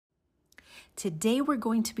Today we're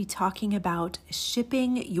going to be talking about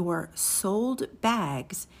shipping your sold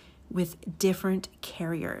bags with different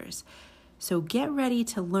carriers. So get ready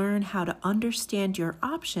to learn how to understand your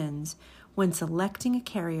options when selecting a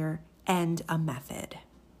carrier and a method.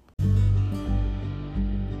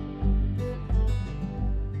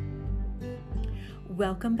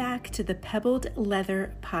 Welcome back to the Pebbled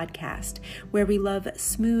Leather Podcast, where we love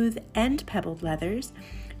smooth and pebbled leathers.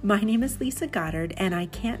 My name is Lisa Goddard, and I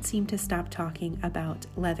can't seem to stop talking about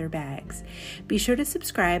leather bags. Be sure to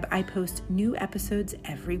subscribe. I post new episodes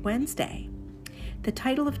every Wednesday. The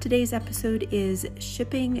title of today's episode is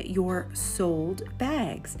Shipping Your Sold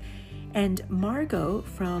Bags, and Margo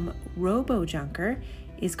from RoboJunker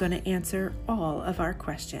is going to answer all of our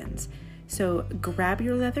questions. So grab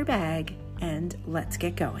your leather bag and let's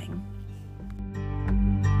get going.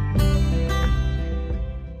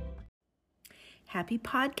 Happy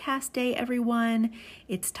podcast day, everyone.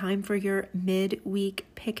 It's time for your midweek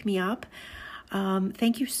pick-me-up.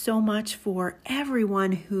 Thank you so much for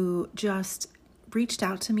everyone who just reached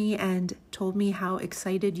out to me and told me how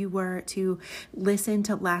excited you were to listen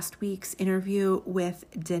to last week's interview with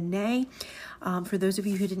Danae. For those of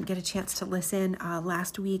you who didn't get a chance to listen,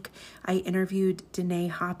 last week I interviewed Danae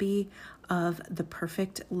Hoppy of The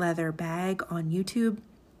Perfect Leather Bag on YouTube.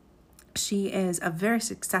 She is a very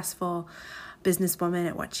successful businesswoman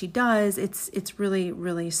at what she does. It's really,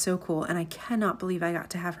 really so cool. And I cannot believe I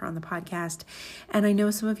got to have her on the podcast. And I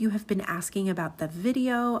know some of you have been asking about the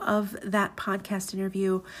video of that podcast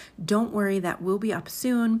interview. Don't worry, that will be up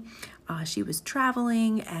soon. She was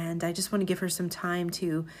traveling, and I just want to give her some time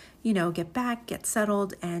to, get back, get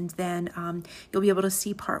settled, and then you'll be able to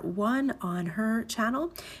see part 1 on her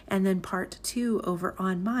channel and then part 2 over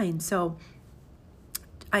on mine. So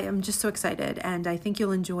I am just so excited, and I think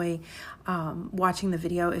you'll enjoy watching the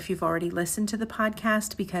video if you've already listened to the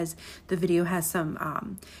podcast, because the video has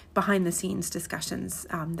some behind-the-scenes discussions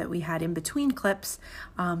that we had in between clips.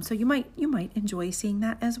 So you might enjoy seeing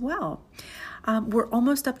that as well. We're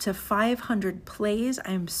almost up to 500 plays.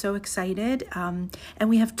 I'm so excited, and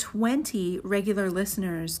we have 20 regular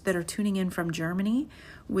listeners that are tuning in from Germany,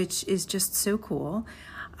 which is just so cool.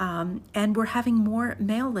 And we're having more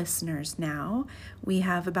male listeners now. We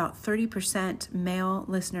have about 30% male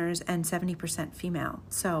listeners and 70% female.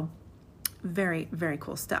 So very, very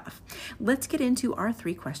cool stuff. Let's get into our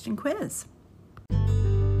 3-question quiz.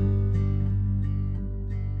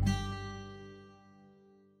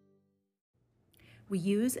 We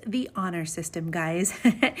use the honor system, guys.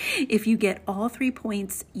 If you get all 3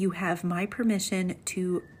 points, you have my permission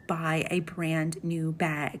to buy a brand new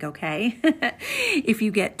bag, okay? If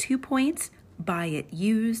you get 2 points, buy it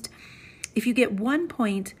used. If you get 1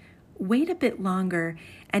 point, wait a bit longer.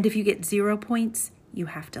 And if you get 0 points, you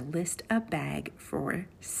have to list a bag for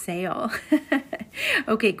sale.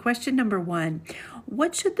 Okay, question number 1.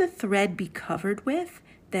 What should the thread be covered with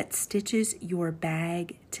that stitches your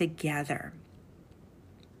bag together?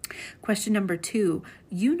 Question number 2,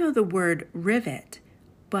 you know the word rivet,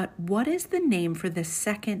 but what is the name for the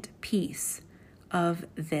second piece of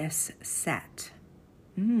this set?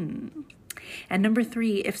 And number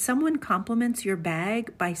 3, if someone compliments your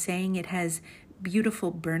bag by saying it has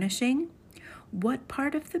beautiful burnishing, what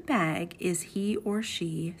part of the bag is he or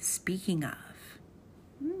she speaking of?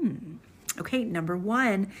 Okay, number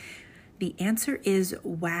 1, the answer is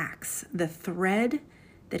wax. The thread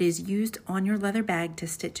that is used on your leather bag to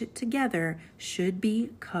stitch it together should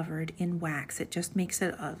be covered in wax. It just makes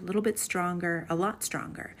it a little bit stronger, a lot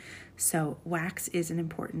stronger. So wax is an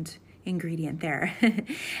important ingredient there.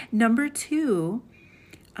 Number 2,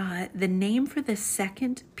 the name for the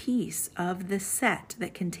second piece of the set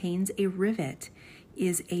that contains a rivet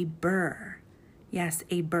is a burr. Yes,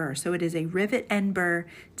 a burr. So it is a rivet and burr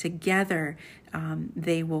together.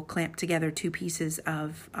 They will clamp together 2 pieces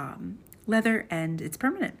of leather, and it's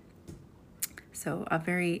permanent. So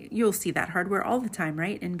you'll see that hardware all the time,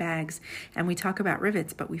 right? In bags. And we talk about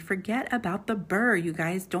rivets, but we forget about the burr. You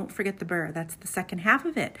guys, don't forget the burr. That's the second half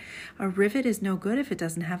of it. A rivet is no good if it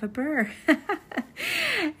doesn't have a burr.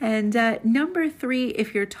 And number 3,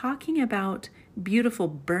 if you're talking about beautiful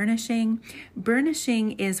burnishing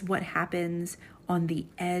is what happens on the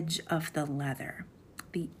edge of the leather.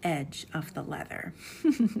 The edge of the leather.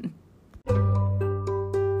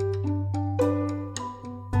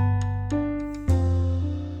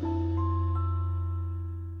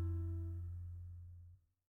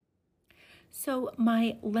 So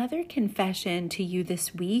my leather confession to you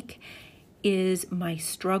this week is my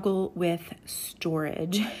struggle with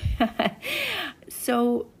storage.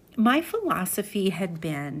 So my philosophy had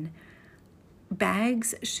been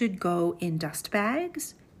bags should go in dust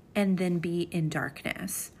bags and then be in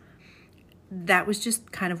darkness. That was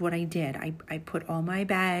just kind of what I did. I put all my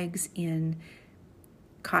bags in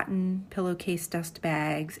cotton pillowcase dust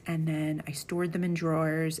bags, and then I stored them in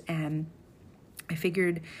drawers, and I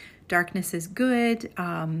figured darkness is good.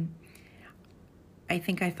 I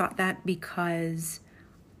think I thought that because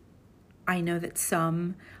I know that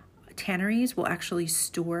some tanneries will actually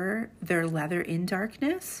store their leather in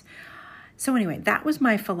darkness. So anyway, that was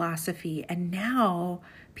my philosophy. And now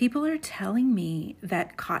people are telling me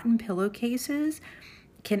that cotton pillowcases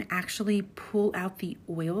can actually pull out the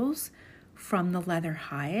oils from the leather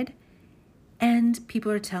hide. And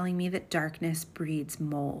people are telling me that darkness breeds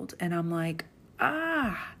mold. And I'm like,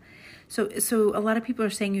 So a lot of people are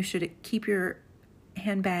saying you should keep your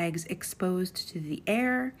handbags exposed to the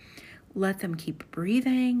air, let them keep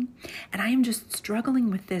breathing. And I am just struggling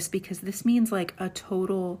with this because this means like a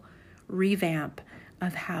total revamp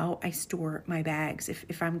of how I store my bags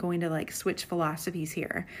if I'm going to like switch philosophies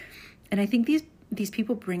here. And I think these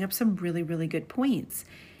people bring up some really, really good points.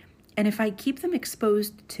 And if I keep them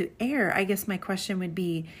exposed to air, I guess my question would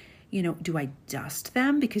be, do I dust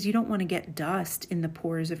them? Because you don't want to get dust in the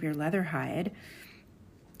pores of your leather hide.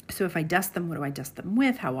 So if I dust them, what do I dust them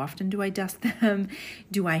with? How often do I dust them?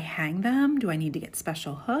 Do I hang them? Do I need to get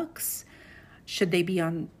special hooks? Should they be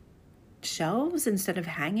on shelves instead of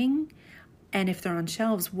hanging? And if they're on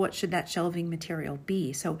shelves, what should that shelving material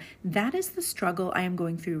be? So that is the struggle I am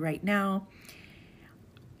going through right now.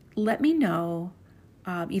 Let me know.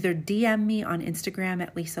 Either DM me on Instagram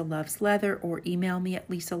at Lisa Loves Leather or email me at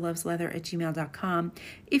lisalovesleather@gmail.com.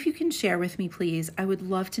 If you can share with me, please. I would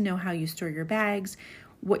love to know how you store your bags,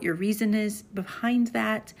 what your reason is behind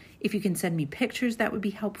that. If you can send me pictures, that would be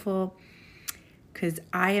helpful, because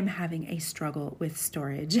I am having a struggle with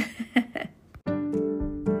storage.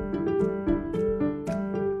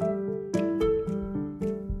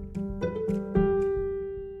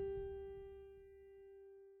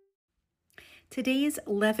 Today's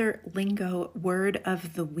leather lingo word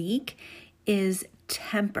of the week is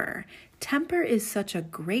temper. Temper is such a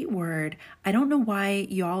great word. I don't know why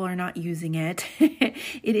y'all are not using it.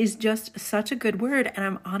 It is just such a good word, and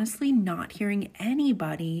I'm honestly not hearing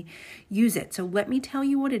anybody use it. So let me tell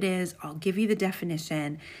you what it is. I'll give you the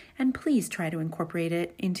definition, and please try to incorporate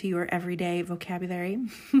it into your everyday vocabulary.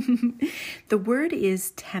 The word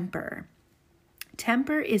is temper.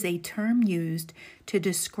 Temper is a term used to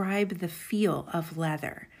describe the feel of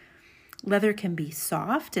leather. Leather can be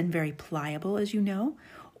soft and very pliable, as you know,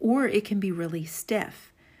 or it can be really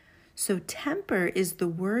stiff. So temper is the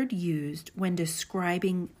word used when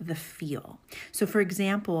describing the feel. So for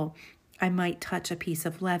example, I might touch a piece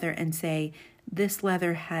of leather and say, this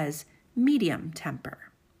leather has medium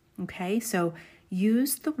temper. Okay, so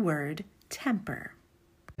use the word temper.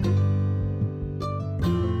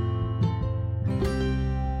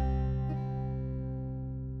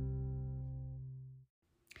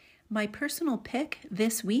 My personal pick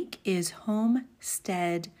this week is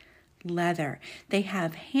Homestead Leather. They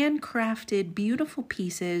have handcrafted, beautiful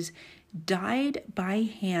pieces dyed by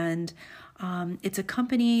hand. It's a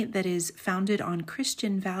company that is founded on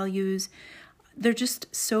Christian values. They're just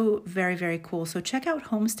so very, very cool. So check out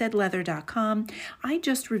homesteadleather.com. I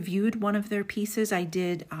just reviewed one of their pieces. I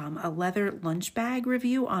did a leather lunch bag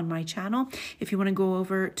review on my channel. If you want to go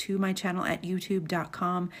over to my channel at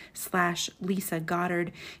youtube.com/Lisa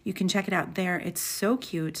Goddard, you can check it out there. It's so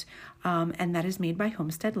cute. And that is made by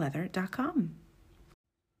homesteadleather.com.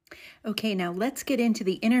 Okay, now let's get into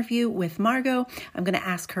the interview with Margo. I'm going to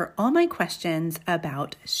ask her all my questions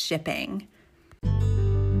about shipping.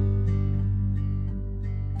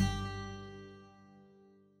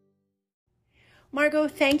 Margo,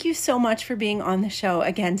 thank you so much for being on the show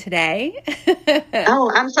again today.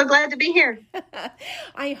 Oh, I'm so glad to be here.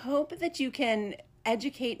 I hope that you can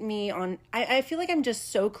educate me on, I feel like I'm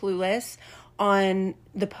just so clueless on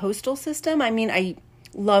the postal system. I mean, I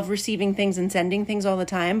love receiving things and sending things all the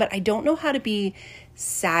time, but I don't know how to be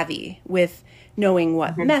savvy with knowing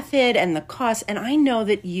what method and the cost. And I know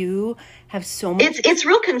that you have so much. It's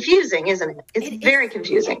real confusing, isn't it? It's very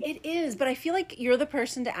confusing. It is, but I feel like you're the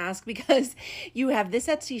person to ask because you have this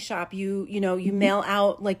Etsy shop. You mail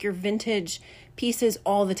out like your vintage pieces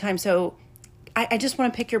all the time. So I just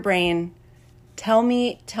want to pick your brain. Tell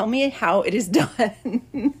me how it is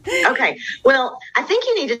done. Okay. Well, I think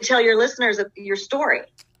you need to tell your listeners your story.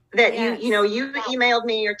 That yes. you emailed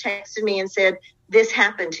me or texted me and said this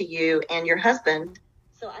happened to you and your husband.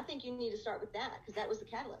 So I think you need to start with that because that was the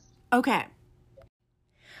catalyst.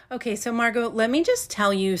 Okay, so Margo, let me just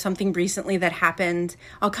tell you something recently that happened.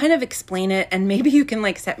 I'll kind of explain it and maybe you can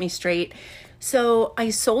set me straight. So I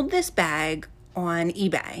sold this bag on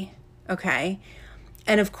eBay, okay?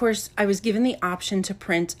 And of course, I was given the option to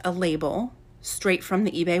print a label straight from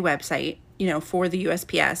the eBay website, for the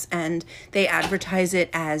USPS, and they advertise it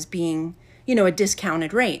as being, a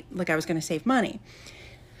discounted rate, like I was going to save money.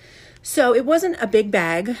 So it wasn't a big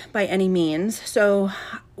bag by any means. So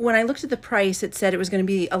when I looked at the price, it said it was going to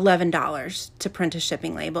be $11 to print a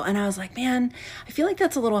shipping label. And I was like, man, I feel like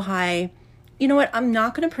that's a little high. You know what? I'm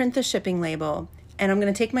not going to print the shipping label, and I'm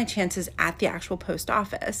going to take my chances at the actual post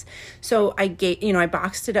office. So I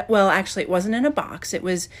boxed it up. Well, actually, it wasn't in a box. It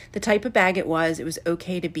was the type of bag it was. It was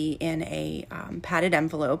okay to be in a padded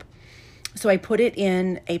envelope. So I put it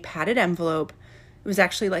in a padded envelope. It was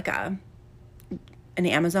actually like an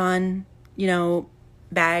Amazon,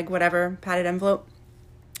 bag, whatever, padded envelope.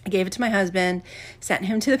 I gave it to my husband, sent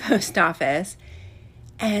him to the post office,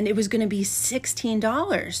 and it was going to be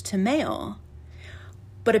 $16 to mail.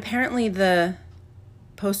 But apparently the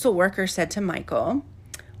postal worker said to Michael,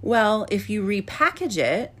 well, if you repackage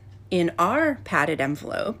it in our padded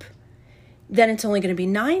envelope, then it's only going to be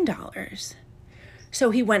 $9.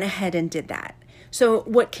 So he went ahead and did that. So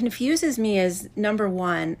what confuses me is, number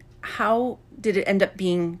one, how did it end up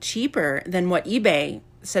being cheaper than what eBay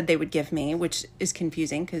said they would give me, which is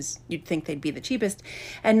confusing because you'd think they'd be the cheapest.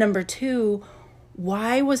 And number two,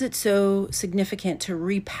 why was it so significant to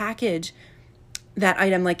repackage that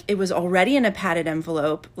item? Like, it was already in a padded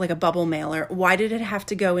envelope, like a bubble mailer. Why did it have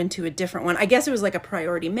to go into a different one? I guess it was like a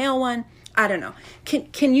priority mail one. I don't know.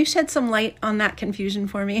 Can you shed some light on that confusion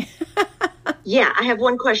for me? Yeah, I have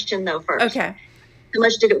one question though first. Okay. How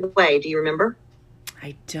much did it weigh? Do you remember?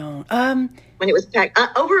 I don't. When it was packed,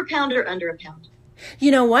 over a pound or under a pound?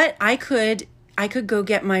 You know what? I could go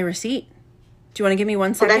get my receipt. Do you want to give me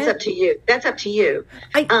 1 second? Well, that's up to you.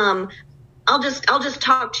 I'll just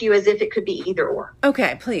talk to you as if it could be either or.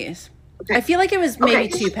 Okay, please. Okay. I feel like it was maybe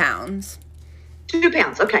 2 pounds. 2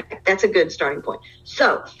 pounds. Okay. That's a good starting point.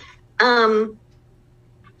 So,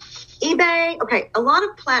 eBay, okay, a lot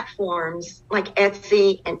of platforms like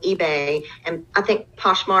Etsy and eBay, and I think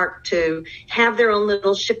Poshmark too, have their own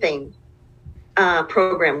little shipping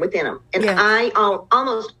program within them. And yeah. I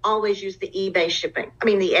almost always use the the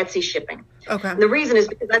Etsy shipping. Okay. And the reason is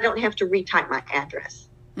because I don't have to retype my address.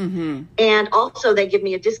 Mm-hmm. And also they give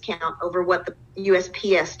me a discount over what the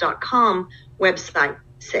USPS.com website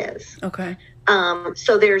says. Okay.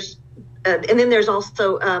 So there's, and then there's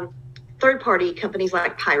also third-party companies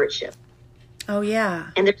like Pirate Ship. Oh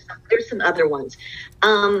yeah. And there's some other ones.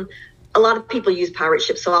 A lot of people use Pirate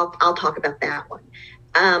Ship, so I'll talk about that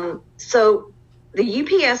one. So the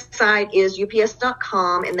UPS site is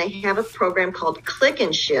ups.com, and they have a program called Click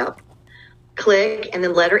and Ship. Click and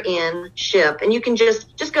then letter N, ship, and you can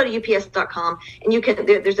just go to ups.com, and you can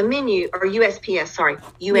there's a menu, or USPS.com.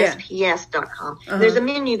 Uh-huh. There's a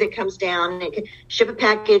menu that comes down, and it can ship a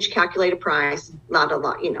package, calculate a price, not a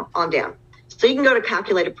lot, on down. So you can go to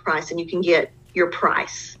calculate a price, and you can get your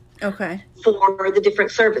price. Okay. For the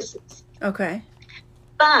different services. Okay.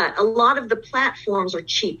 But a lot of the platforms are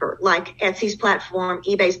cheaper, like Etsy's platform,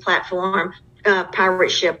 eBay's platform,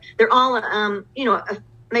 Pirate Ship. They're all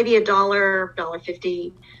maybe $1,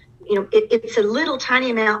 $1.50. It's a little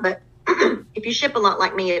tiny amount, but if you ship a lot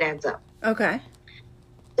like me, it adds up. Okay.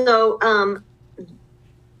 So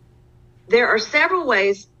there are several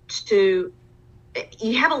ways you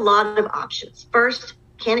have a lot of options. First,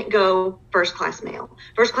 can it go first class mail?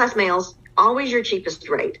 First class mail's always your cheapest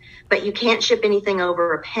rate, but you can't ship anything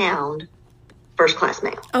over a pound first class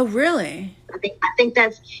mail. Oh, really? I think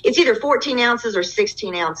it's either 14 ounces or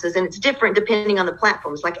 16 ounces, and it's different depending on the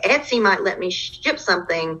platforms. Like Etsy might let me ship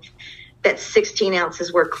something that's 16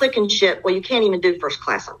 ounces, where Click and Ship, well, you can't even do first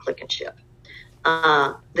class on Click and Ship.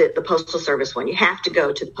 The Postal Service one, you have to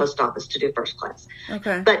go to the post office to do first class.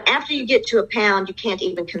 Okay. But after you get to a pound, you can't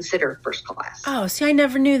even consider first class. Oh, see, I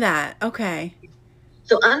never knew that. Okay.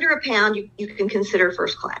 So under a pound, you can consider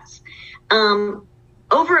first class.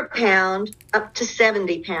 Over a pound, up to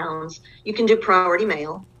 70 pounds, you can do priority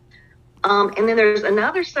mail. And then there's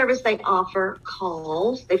another service they offer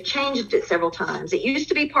called, they've changed it several times. It used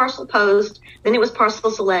to be Parcel Post, then it was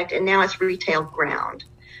Parcel Select, and now it's Retail Ground.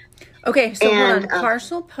 Okay, so hold on.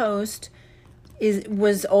 Parcel Post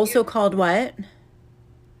was also called what?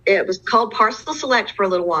 It was called Parcel Select for a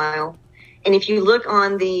little while. And if you look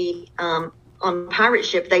on the on Pirate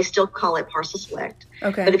Ship, they still call it Parcel Select.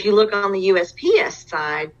 Okay. But if you look on the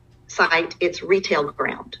USPS site, it's Retail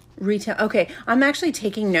Ground. Retail. Okay. I'm actually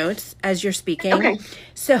taking notes as you're speaking. Okay.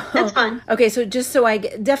 So that's fine. Okay. So just so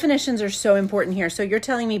definitions are so important here. So you're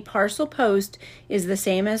telling me Parcel Post is the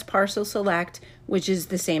same as Parcel Select, which is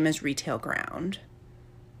the same as Retail Ground.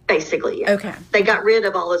 Basically, yeah. Okay. They got rid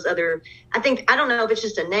of all those other, I don't know if it's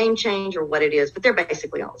just a name change or what it is, but they're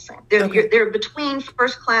basically all the same. They're between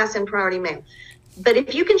first class and priority mail. But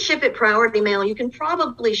if you can ship it priority mail, you can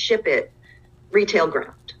probably ship it retail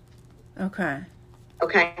ground. Okay.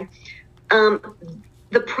 Okay.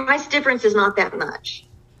 The price difference is not that much,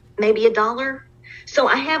 maybe $1. So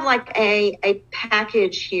I have like a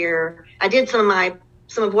package here. I did some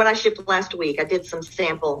of what I shipped last week. I did some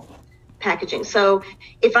sample packaging. So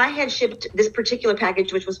if I had shipped this particular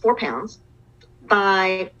package, which was 4 pounds,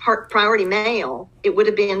 by priority mail, it would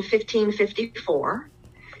have been $15.54.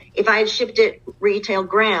 If I had shipped it retail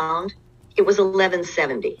ground, it was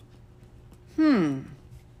 $11.70.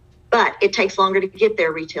 But it takes longer to get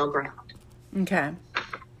there retail ground. Okay.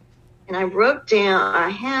 And I wrote down, I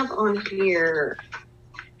have on here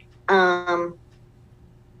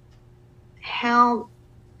how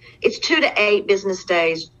it's 2 to 8 business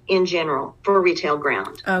days in general for retail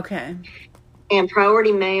ground. Okay. And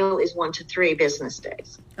priority mail is 1 to 3 business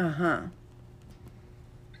days.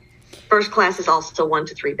 First class is also 1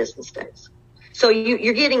 to 3 business days. So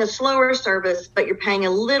you're getting a slower service, but you're paying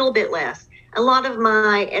a little bit less. A lot of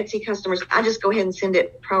my Etsy customers, I just go ahead and send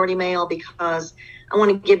it priority mail because I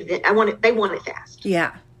want to give them, they want it fast.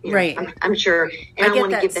 Yeah. You know, right. I'm sure. And I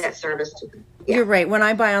want to give that service to them. Yeah. You're right. When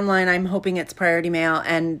I buy online, I'm hoping it's priority mail.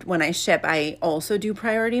 And when I ship, I also do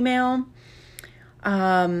priority mail.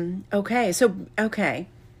 Okay. So, okay.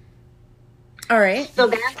 All right. So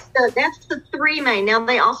that's the 3 main. Now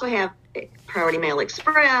they also have priority mail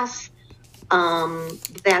express.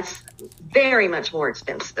 That's very much more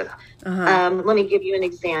expensive. Let me give you an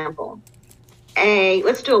example.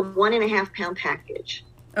 Let's do a 1.5 pound package.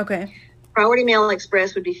 Okay. Priority mail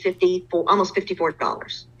express would be almost $54,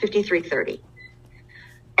 $53.30,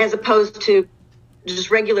 as opposed to just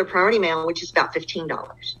regular priority mail, which is about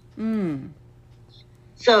 $15.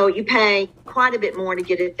 So you pay quite a bit more to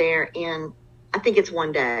get it there in, I think it's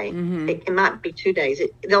 1 day. It might be 2 days.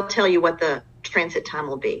 They'll tell you what the transit time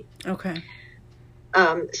will be. Okay.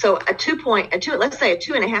 So let's say a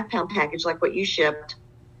 2.5 pound package, like what you shipped,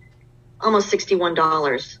 almost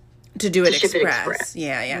 $61 to do it ship express.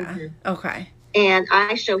 Yeah. Okay. And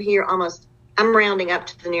I show here I'm rounding up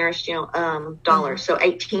to the nearest, dollar. So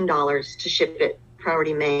 $18 to ship it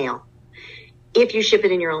priority mail. If you ship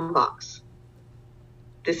it in your own box.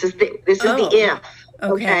 This is the if.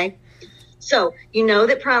 Okay. So you know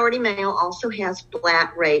that priority mail also has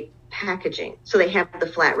flat rate packaging. So they have the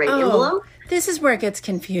flat rate envelope. This is where it gets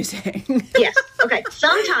confusing. Yes. Okay.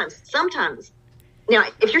 Sometimes. Now,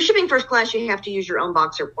 if you're shipping first class, you have to use your own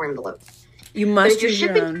box or envelope. You must use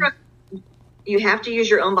your own. You have to use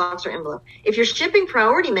your own box or envelope. If you're shipping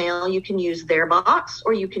priority mail, you can use their box,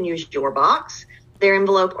 or you can use your box, their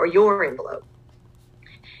envelope, or your envelope.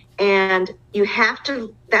 And you have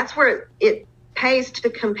to, that's where it pays to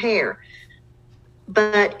compare.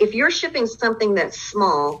 But if you're shipping something that's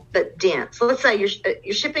small but dense, so let's say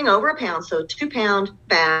you're shipping over a pound, so a 2 pound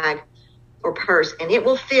bag or purse, and it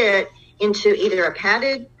will fit into either a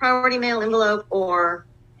padded priority mail envelope or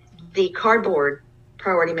the cardboard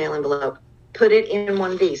priority mail envelope. Put it in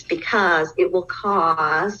one of these because it will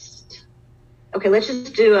cost. Okay, let's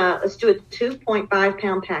do a 2.5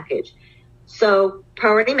 pound package. So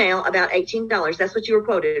priority mail about $18. That's what you were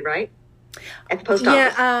quoted, right? At the post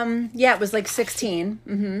office. Yeah, it was like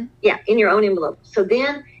 16. Yeah, in your own envelope. So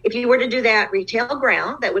then if you were to do that retail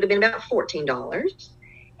ground, that would have been about $14.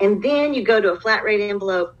 And then you go to a flat rate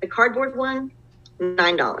envelope, the cardboard one,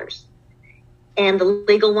 $9. And the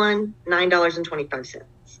legal one, $9.25.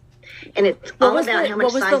 And it's all about how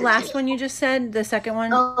much size. What was the last one you just said? The second one?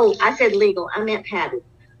 Oh, I said legal. I meant padded.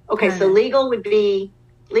 Okay, so legal would be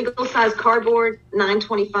legal size cardboard,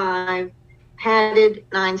 $9.25. Padded,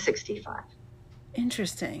 $9.65.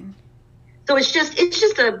 Interesting. So it's just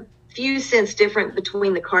a few cents different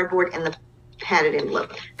between the cardboard and the padded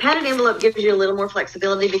envelope. Padded envelope gives you a little more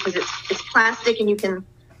flexibility because it's plastic and you can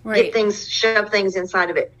shove things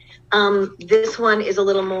inside of it. This one is a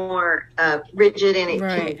little more rigid and it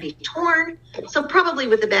can be torn. So probably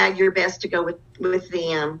with the bag, you're best to go with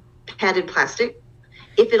the padded plastic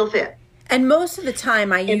if it'll fit. And most of the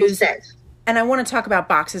time I use it. And I want to talk about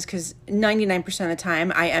boxes because 99% of the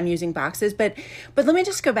time I am using boxes. But let me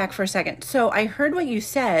just go back for a second. So I heard what you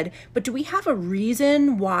said, but do we have a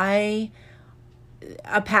reason why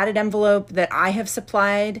a padded envelope that I have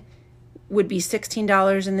supplied would be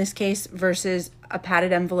 $16 in this case versus a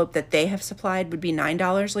padded envelope that they have supplied would be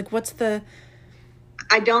 $9? Like, what's the...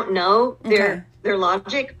 I don't know their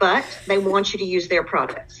logic, but they want you to use their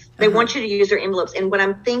products. They want you to use their envelopes. And what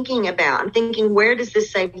I'm thinking, where does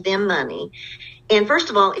this save them money, And first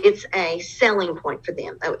of all, it's a selling point for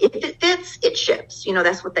them. If it fits, it ships.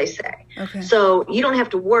 That's what they say. Okay. So you don't have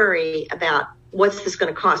to worry about what's this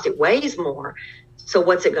going to cost. It weighs more. So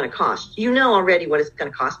what's it going to cost? You know already what it's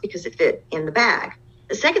going to cost because it fit in the bag.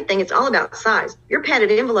 The second thing, it's all about size. Your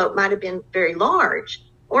padded envelope might have been very large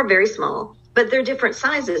or very small, but they're different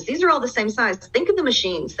sizes. These are all the same size. Think of the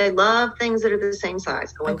machines. They love things that are the same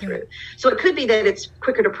size going through. So it could be that it's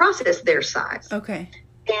quicker to process their size. Okay.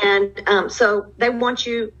 And so they want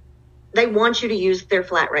you to use their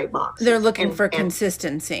flat rate box. They're looking for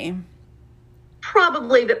consistency.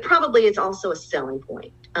 Probably, but probably it's also a selling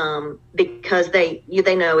point because they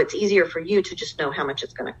know it's easier for you to just know how much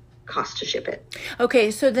it's going to cost to ship it.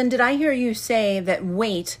 Okay, so then did I hear you say that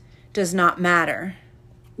weight does not matter?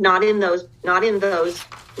 Not in their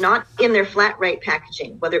flat rate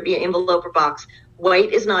packaging, whether it be an envelope or box.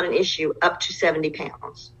 Weight is not an issue up to 70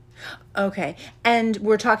 pounds. Okay. And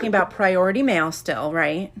we're talking about priority mail still,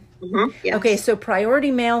 right? Mm-hmm. Yes. Okay, so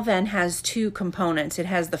priority mail then has two components. It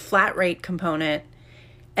has the flat rate component,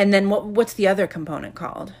 and then what's the other component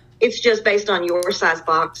called? It's just based on your size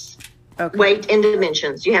box, weight and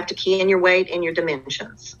dimensions. You have to key in your weight and your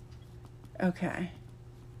dimensions. Okay.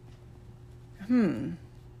 And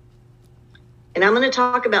I'm going to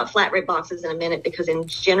talk about flat rate boxes in a minute because in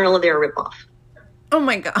general they're a ripoff. Oh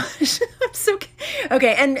my gosh. I'm so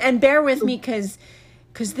okay. And bear with me because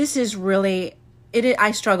this is really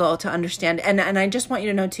I struggle to understand. And I just want you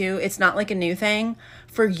to know too, it's not like a new thing.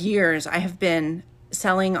 For years I have been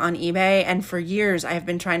selling on eBay, and for years I have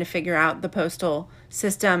been trying to figure out the postal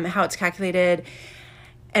system, how it's calculated.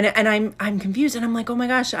 And I'm confused, and I'm like, oh my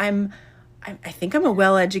gosh, I think I'm a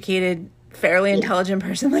well-educated, fairly intelligent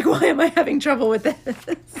person. Like, why am I having trouble with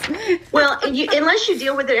this? Well, unless you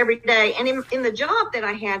deal with it every day. And in the job that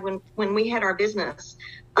I had when we had our business,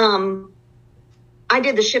 I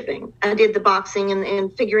did the shipping. I did the boxing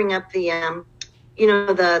and figuring up the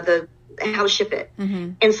how to ship it.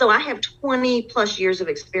 Mm-hmm. And so I have 20 plus years of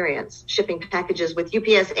experience shipping packages with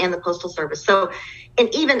UPS and the Postal Service. So,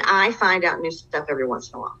 and even I find out new stuff every once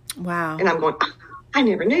in a while. Wow. And I'm going, I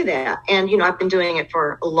never knew that. And, I've been doing it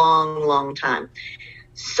for a long, long time.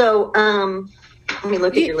 So, let me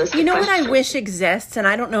look at your list. You know what I wish exists, and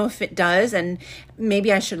I don't know if it does, and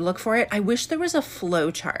maybe I should look for it. I wish there was a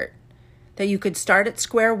flow chart that you could start at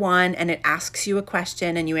square one and it asks you a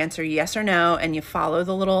question and you answer yes or no and you follow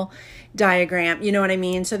the little diagram, you know what I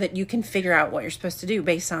mean? So that you can figure out what you're supposed to do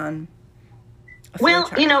based on a flow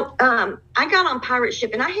chart. I got on Pirate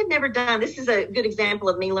Ship and I had never done, this is a good example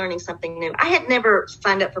of me learning something new. I had never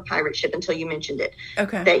signed up for Pirate Ship until you mentioned it.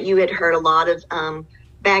 Okay. That you had heard a lot of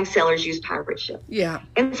bag sellers use Pirate Ship. Yeah.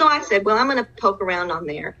 And so I said, well, I'm going to poke around on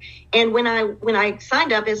there. And when I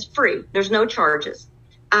signed up, it's free. There's no charges.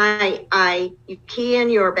 You key in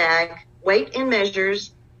your bag, weight and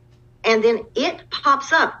measures, and then it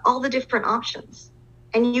pops up all the different options.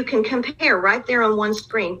 And you can compare right there on one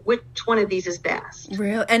screen which one of these is best.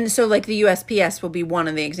 Really? And so like the USPS will be one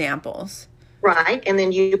of the examples. Right. And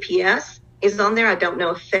then UPS is on there. I don't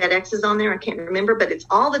know if FedEx is on there. I can't remember, but it's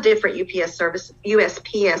all the different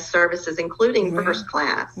USPS services, including first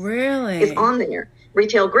class. Really? It's on there.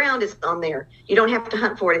 Retail ground is on there. You don't have to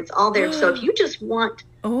hunt for it. It's all there. So if you just want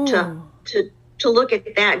to look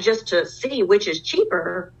at that just to see which is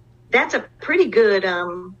cheaper, that's a pretty good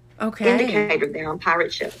indicator there on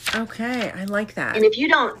Pirate Ship. Okay, I like that. And if you're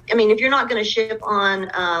not going to ship on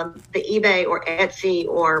the eBay or Etsy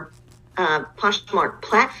or Poshmark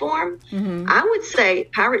platform, mm-hmm. I would say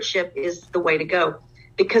Pirate Ship is the way to go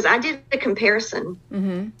because I did a comparison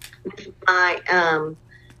with my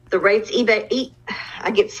the rates eBay.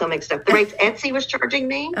 I get so mixed up. The rates Etsy was charging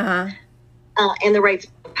me, and the rates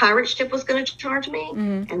Pirate Ship was going to charge me,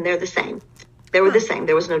 and they're the same. They were the same.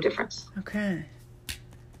 There was no difference. Okay.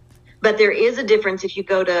 But there is a difference if you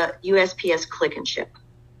go to USPS Click and Ship.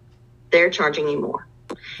 They're charging you more.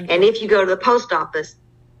 Okay. And if you go to the post office,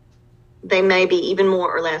 they may be even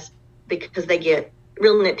more or less because they get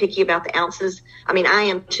real nitpicky about the ounces. I mean, I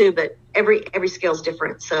am too, but every scale is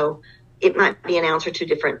different. So it might be an ounce or two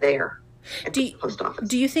different there at the post office.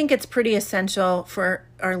 Do you think it's pretty essential for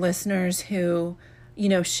our listeners who,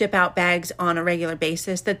 ship out bags on a regular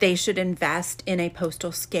basis that they should invest in a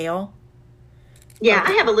postal scale? Yeah,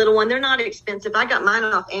 okay. I have a little one. They're not expensive. I got mine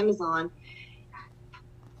off Amazon.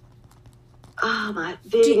 Oh, my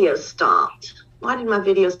video stopped. Why did my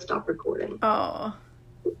video stop recording? Oh.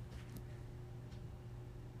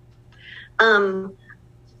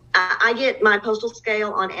 I get my postal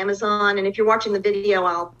scale on Amazon, and if you're watching the video,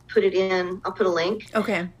 I'll put a link.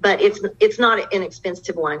 Okay. But it's not an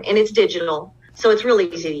inexpensive one, and it's digital, so it's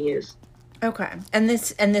really easy to use. Okay. And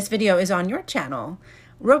this video is on your channel,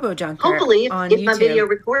 RoboJunker. Hopefully, on if YouTube. my video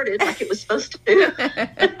recorded like it was supposed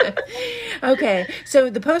to. Okay. So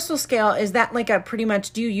the postal scale, is that like a pretty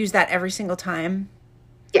much, do you use that every single time?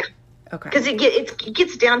 Yeah. Okay. Because it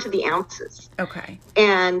gets down to the ounces. Okay.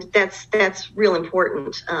 And that's real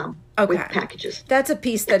important with packages. That's a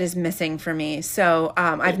piece that is missing for me. So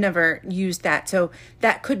I've never used that. So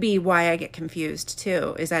that could be why I get confused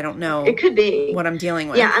too, is I don't know it could be what I'm dealing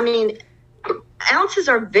with. Yeah, I mean, ounces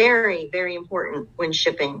are very, very important when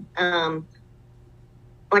shipping.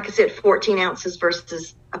 Like I said, 14 ounces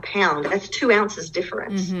versus a pound. That's 2 ounces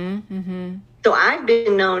difference. Mm-hmm, mm-hmm. So I've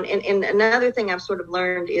been known, and another thing I've sort of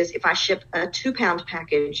learned is if I ship a 2-pound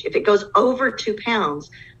package, if it goes over 2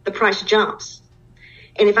 pounds, the price jumps.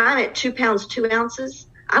 And if I'm at 2 pounds, 2 ounces,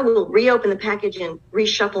 I will reopen the package and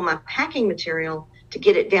reshuffle my packing material to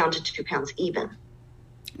get it down to 2 pounds even.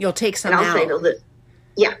 You'll take some and I'll out. Say that,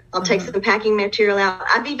 yeah, I'll take some packing material out.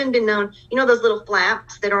 I've even been known, those little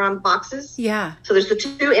flaps that are on boxes? Yeah. So there's the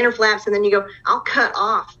 2 inner flaps, and then you go, I'll cut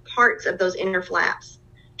off parts of those inner flaps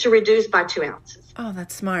to reduce by 2 ounces. Oh,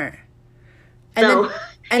 that's smart. And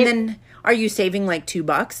then are you saving like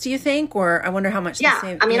 $2, do you think? Or I wonder how much.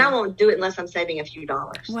 Yeah. I mean, I won't do it unless I'm saving a few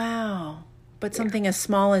dollars. Wow. But something as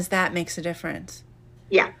small as that makes a difference.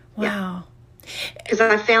 Yeah. Wow. Because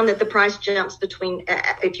I found that the price jumps between,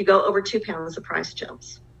 if you go over 2 pounds, the price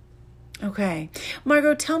jumps. Okay.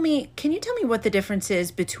 Margo, can you tell me what the difference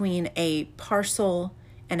is between a parcel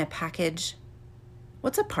and a package?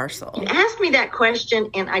 What's a parcel? You asked me that question,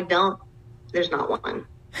 and there's not one.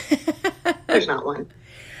 There's not one.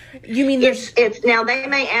 You mean it's now they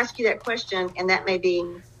may ask you that question, and that may be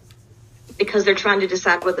because they're trying to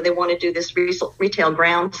decide whether they want to do this retail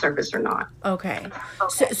ground service or not. Okay.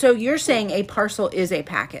 So you're saying a parcel is a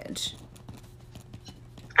package?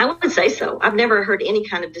 I would say so. I've never heard any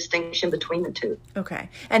kind of distinction between the two. Okay.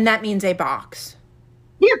 And that means a box?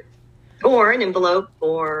 Yeah. Or an envelope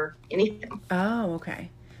or anything. Oh, okay.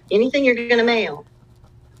 Anything you're going to mail.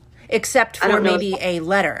 Except for maybe a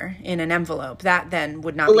letter in an envelope. That then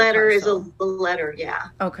would not be a letter. A is a letter, yeah.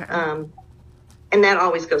 Okay. And that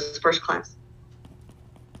always goes first class.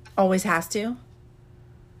 Always has to?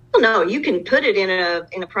 Well, no, you can put it in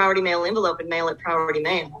a priority mail envelope and mail it priority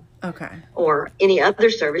mail. Okay. Or any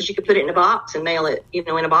other service, you could put it in a box and mail it, in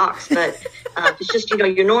a box. But if it's just,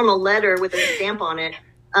 your normal letter with a stamp on it,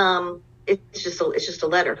 it's just a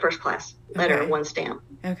letter, first class letter, one stamp.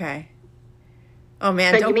 Okay. Oh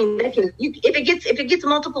man! But if it gets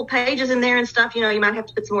multiple pages in there and stuff, you might have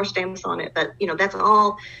to put some more stamps on it. But that's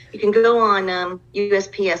all. You can go on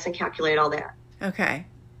USPS and calculate all that. Okay.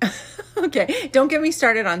 Okay. Don't get me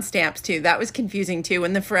started on stamps too. That was confusing too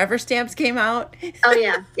when the Forever stamps came out. Oh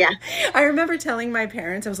yeah, yeah. I remember telling my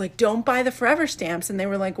parents, I was like, "Don't buy the Forever stamps," and they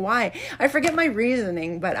were like, "Why?" I forget my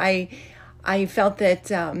reasoning, but I felt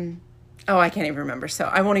that. I can't even remember, so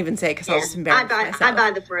I won't even say because I'll just embarrass myself. I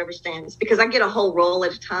buy the Forever stamps because I get a whole roll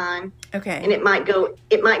at a time. Okay. And it might go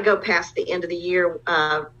past the end of the year.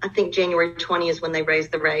 I think January 20 is when they raise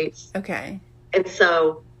the rates. Okay. And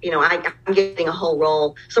so, I'm getting a whole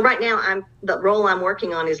roll. So right now the roll I'm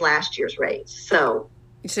working on is last year's rates. So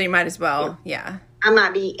you might as well. Yeah. I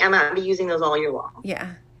might be using those all year long.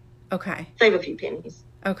 Yeah. Okay. Save a few pennies.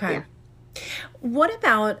 Okay. Yeah. What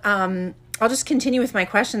about I'll just continue with my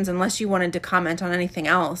questions unless you wanted to comment on anything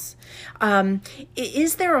else.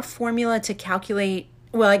 Is there a formula to calculate?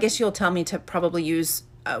 Well, I guess you'll tell me to probably use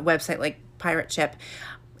a website like Pirate Ship.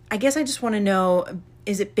 I guess I just want to know,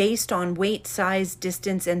 is it based on weight, size,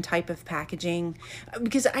 distance, and type of packaging?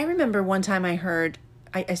 Because I remember one time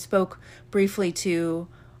I spoke briefly to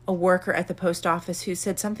a worker at the post office who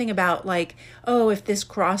said something about like, oh, if this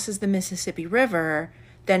crosses the Mississippi River,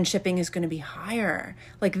 then shipping is going to be higher.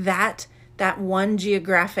 Like that one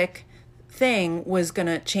geographic thing was going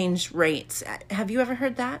to change rates. Have you ever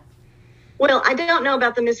heard that? Well, I don't know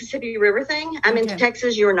about the Mississippi River thing. I'm in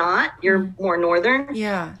Texas. You're not. You're more northern.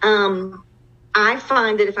 Yeah. I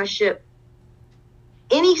find that if I ship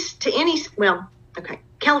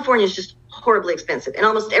California is just horribly expensive, and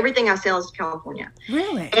almost everything I sell is California.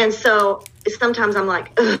 Really? And so sometimes I'm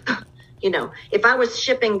like, ugh, if I was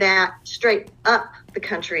shipping that straight up the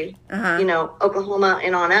country, Oklahoma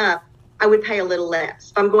and on up, I would pay a little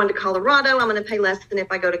less. If I'm going to Colorado, I'm going to pay less than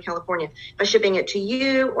if I go to California. If I'm shipping it to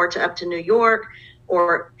you or to up to New York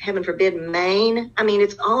or, heaven forbid, Maine, I mean,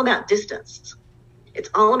 it's all about distance.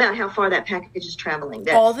 It's all about how far that package is traveling.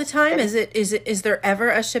 All the time? Is there ever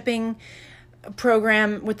a shipping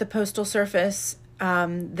program with the Postal Service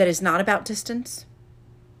that is not about distance?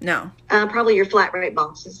 No. Probably your flat rate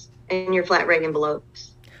boxes and your flat rate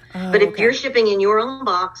envelopes. But if you're shipping in your own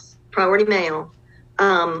box priority mail,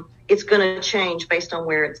 it's going to change based on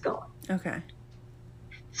where it's going. Okay.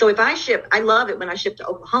 So if I ship, I love it when I ship to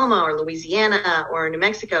Oklahoma or Louisiana or New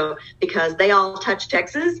Mexico because they all touch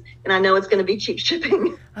Texas, and I know it's going to be cheap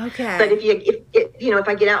shipping. Okay. But if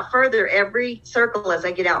I get out further, every circle as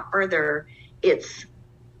I get out further, it's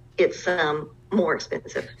more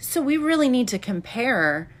expensive. So we really need to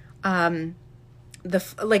compare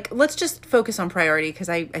let's just focus on priority because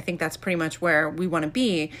I think that's pretty much where we want to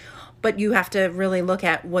be. But you have to really look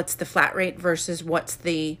at what's the flat rate versus what's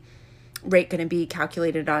the rate going to be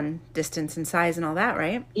calculated on distance and size and all that,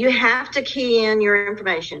 right? You have to key in your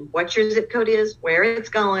information, what your zip code is, where it's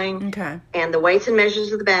going, okay, and the weights and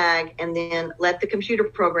measures of the bag, and then let the computer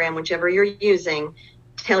program, whichever you're using,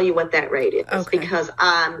 tell you what that rate is. Okay. Because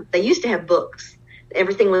they used to have books.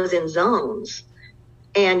 Everything was in zones.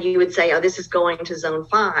 And you would say, oh, this is going to zone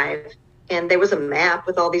 5. And there was a map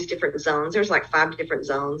with all these different zones. There's like 5 different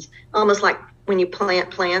zones, almost like when you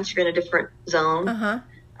plant plants, you're in a different zone.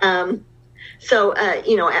 Uh-huh. So,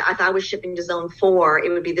 if I was shipping to zone 4,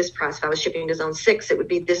 it would be this price. If I was shipping to zone 6, it would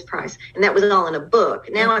be this price. And that was all in a book.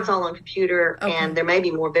 Now it's all on computer, and there may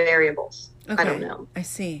be more variables. Okay. I don't know. I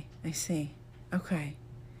see. Okay.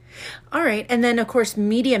 All right. And then, of course,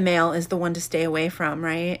 media mail is the one to stay away from,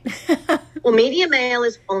 right? Well, media mail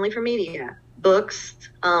is only for media. Books,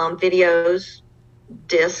 videos,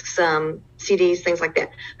 discs, CDs, things like that.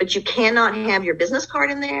 But you cannot have your business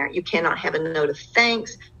card in there. You cannot have a note of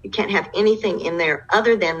thanks. You can't have anything in there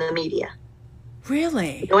other than the media.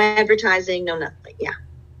 Really? No advertising, no nothing. Yeah.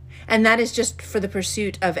 And that is just for the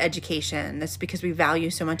pursuit of education. That's because we value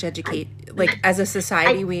so much as a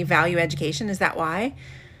society, we value education. Is that why?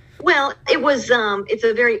 Well, it was, it's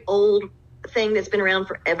a very old thing that's been around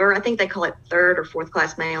forever. I think they call it third or fourth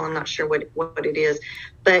class mail. I'm not sure what it is,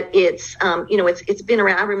 but it's, it's been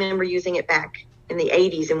around. I remember using it back in the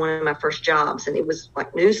 80s in one of my first jobs, and it was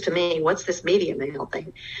like news to me. What's this media mail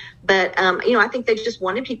thing? But, I think they just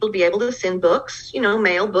wanted people to be able to send books,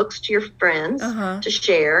 mail books to your friends to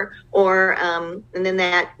share, or, and then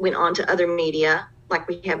that went on to other media like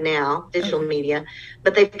we have now, digital media,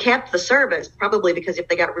 but they've kept the service probably because if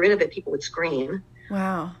they got rid of it, people would scream.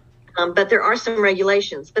 Wow. But there are some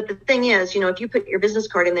regulations. But the thing is, if you put your business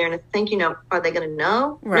card in there and a thank you note, are they going to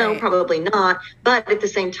know? Right. No, probably not. But at the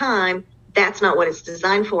same time, that's not what it's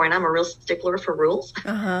designed for. And I'm a real stickler for rules.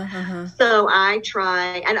 So I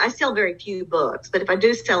try, and I sell very few books. But if I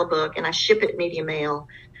do sell a book and I ship it media mail,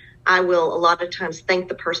 I will a lot of times thank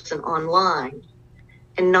the person online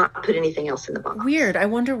and not put anything else in the box. Weird. I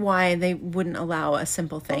wonder why they wouldn't allow a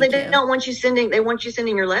simple thank you. They don't want you sending. They want you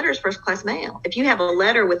sending your letters first class mail. If you have a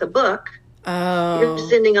letter with a book, you're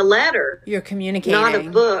sending a letter. You're communicating, not a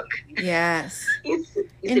book. Yes. you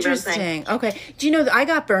Interesting. Okay. Do you know that I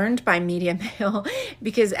got burned by media mail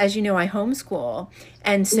because, as you know, I homeschool,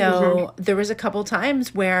 and so there was a couple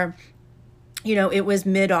times where, it was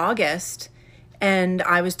mid-August, and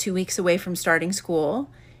I was 2 weeks away from starting school.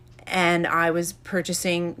 And I was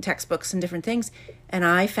purchasing textbooks and different things. And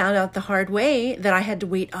I found out the hard way that I had to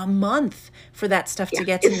wait a month for that stuff to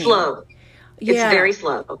get to me. It's slow. It's very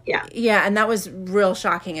slow. Yeah. Yeah. And that was real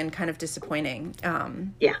shocking and kind of disappointing.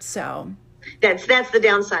 So that's the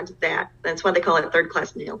downside to that. That's why they call it third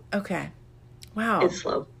class mail. Okay. Wow. It's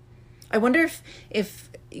slow. I wonder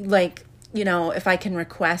if if I can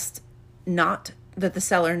request that the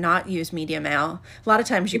seller not use media mail. A lot of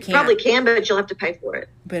times you can't. Probably can, but you'll have to pay for it.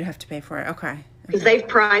 But have to pay for it. Okay. Because they've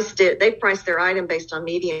priced their item based on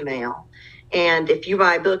media mail. And if you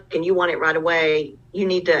buy a book and you want it right away, you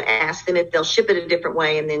need to ask them if they'll ship it a different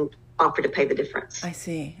way and then offer to pay the difference. I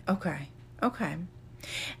see. Okay.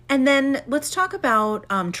 And then let's talk about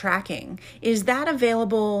tracking. Is that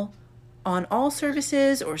available on all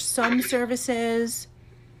services or some services?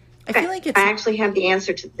 I feel like I actually have the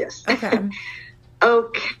answer to this. Okay.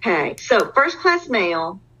 Okay, so first class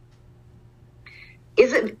mail,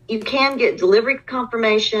 you can get delivery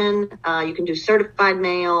confirmation, you can do certified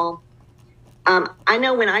mail. I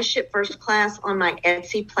know when I ship first class on my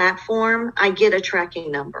Etsy platform, I get a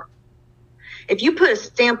tracking number. If you put a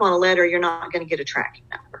stamp on a letter, you're not going to get a tracking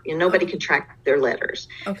number. Nobody can track their letters.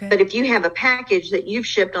 Okay. But if you have a package that you've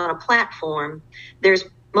shipped on a platform, there's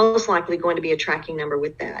most likely going to be a tracking number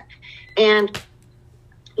with that. And,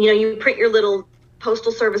 you print your little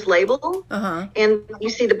postal service label and you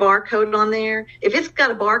see the barcode on there. If it's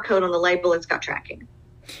got a barcode on the label, it's got tracking.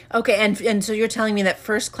 Okay. And so you're telling me that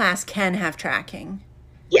first class can have tracking?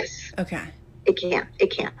 Yes. Okay. It can.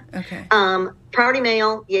 Okay. Priority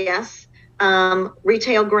mail, yes.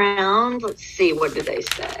 Retail ground, let's see, what do they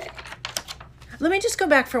say? Let me just go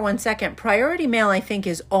back for 1 second. Priority mail, I think,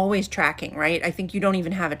 is always tracking, right? I think you don't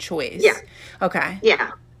even have a choice. Yeah. Okay.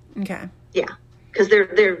 Yeah. Okay. Yeah. Because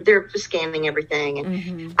they're scanning everything.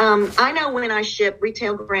 And I know when I ship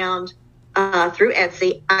retail ground through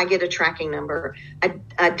Etsy, I get a tracking number.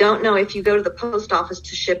 I don't know if you go to the post office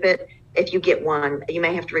to ship it, if you get one. You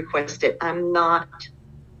may have to request it. I'm not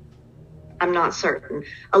certain.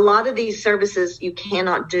 A lot of these services you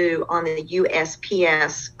cannot do on the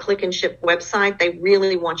USPS click and ship website. They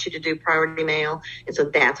really want you to do priority mail. And so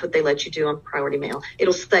that's what they let you do on priority mail.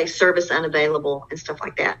 It'll say service unavailable and stuff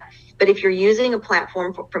like that. But if you're using a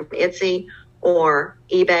platform from Etsy or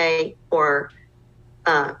eBay or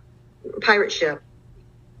Pirate Ship,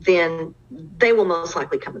 then they will most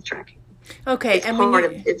likely come with tracking. Okay.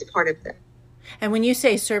 It's part of that. And when you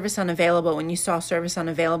say service unavailable, when you saw service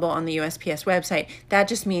unavailable on the USPS website, that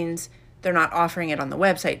just means they're not offering it on the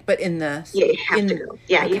website, but in the... Yeah, you have to go.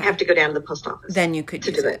 Yeah, okay. You have to go down to the post office. Then you could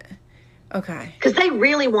use it. Okay. Because they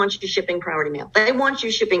really want you shipping priority mail. They want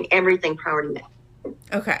you shipping everything priority mail.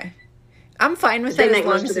 Okay. I'm fine with that. They make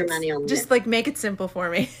most of their money on just like make it simple for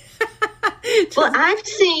me. Well, I've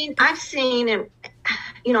seen,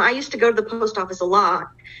 and I used to go to the post office a lot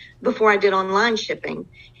before I did online shipping,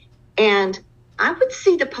 and I would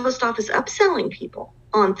see the post office upselling people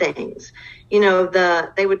on things.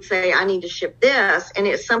 They would say, I need to ship this. And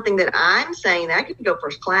it's something that I'm saying that I could go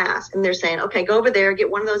first class. And they're saying, okay, go over there, get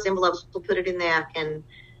one of those envelopes. We'll put it in that and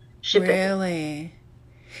ship it. Really?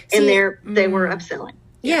 And they were upselling.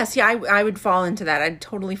 Yes. Yeah. I would fall into that. I'd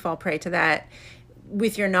totally fall prey to that.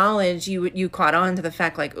 With your knowledge, you caught on to the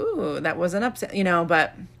fact like, ooh, that was an upsell,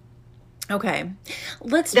 but okay.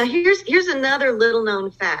 Now here's another little known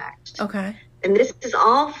fact. Okay. And this is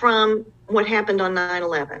all from what happened on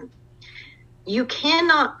 9/11. You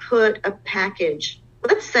cannot put a package,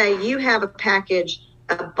 let's say you have a package,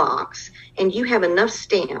 a box, and you have enough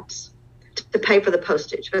stamps to pay for the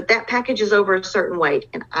postage, but that package is over a certain weight,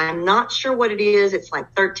 and I'm not sure what it is. It's like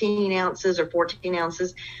 13 ounces or 14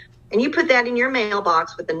 ounces. And you put that in your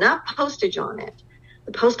mailbox with enough postage on it,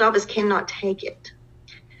 the post office cannot take it.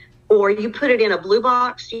 Or you put it in a blue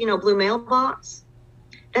box, blue mailbox.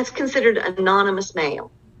 That's considered anonymous mail.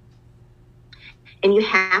 And you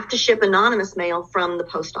have to ship anonymous mail from the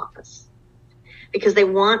post office because they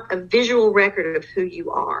want a visual record of who you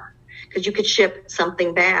are. Because you could ship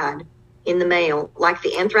something bad in the mail, like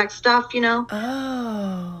the anthrax stuff,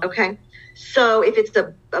 Oh. Okay. So if it's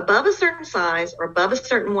above a certain size or above a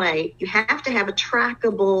certain weight, you have to have a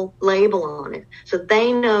trackable label on it so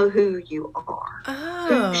they know who you are,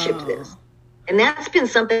 who shipped this. And that's been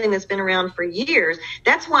something that's been around for years.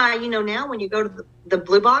 That's why, now when you go to the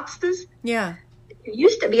blue boxes, yeah, you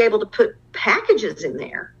used to be able to put packages in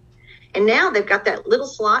there. And now they've got that little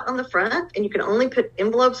slot on the front, and you can only put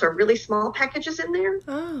envelopes or really small packages in there.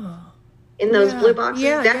 Oh. In those blue boxes.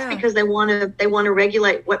 Yeah, that's because they want to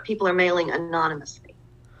regulate what people are mailing anonymously.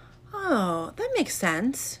 Oh, that makes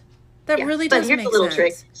sense. That really does make sense. But here's a little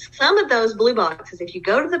trick. Some of those blue boxes, if you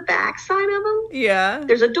go to the back side of them, yeah,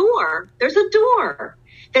 there's a door. There's a door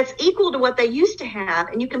that's equal to what they used to have,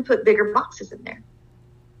 and you can put bigger boxes in there.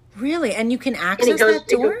 Really? And you can access that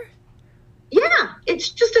door? Yeah, it's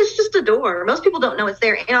just a door. Most people don't know it's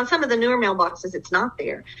there. And on some of the newer mailboxes, it's not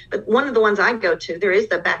there. But one of the ones I go to, there is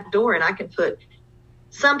the back door, and I can put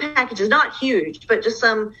some packages, not huge, but just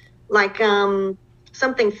some like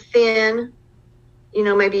something thin.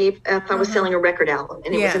 Maybe if I was selling a record album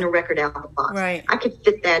and it was in a record album box, right, I could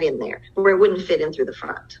fit that in there where it wouldn't fit in through the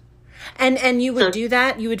front. And you would do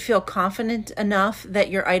that? You would feel confident enough that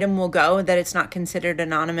your item will go, that it's not considered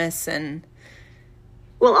anonymous and...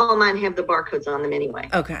 Well, all mine have the barcodes on them anyway.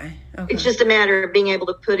 Okay. It's just a matter of being able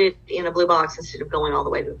to put it in a blue box instead of going all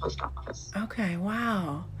the way to the post office. Okay,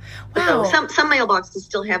 wow. So some mailboxes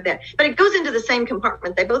still have that. But it goes into the same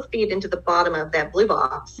compartment. They both feed into the bottom of that blue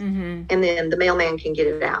box, and then the mailman can get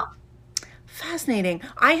it out. Fascinating.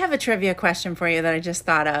 I have a trivia question for you that I just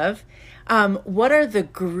thought of. What are the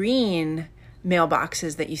green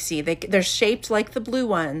mailboxes that you see? They're shaped like the blue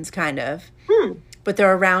ones, kind of. But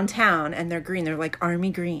they're around town, and they're green. They're like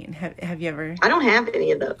army green. Have you ever? I don't have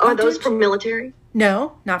any of those. Are those for military?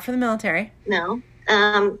 No, not for the military. No.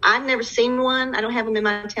 I've never seen one. I don't have them in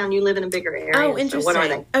my town. You live in a bigger area. Oh, interesting. So what are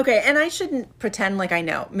they? Okay, and I shouldn't pretend like I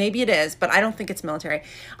know. Maybe it is, but I don't think it's military.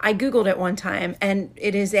 I Googled it one time, and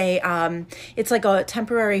it is it's like a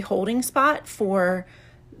temporary holding spot for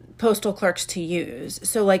postal clerks to use.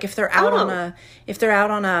 So like if they're out on a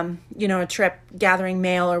a trip gathering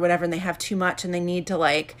mail or whatever, and they have too much and they need to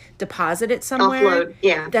like deposit it somewhere. Offload,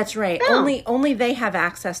 yeah. That's right. Only they have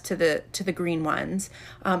access to the green ones.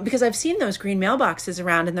 Because I've seen those green mailboxes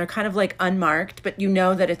around, and they're kind of like unmarked, but you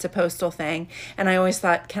know that it's a postal thing. And I always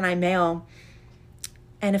thought, can I mail?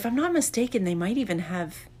 And if I'm not mistaken, they might even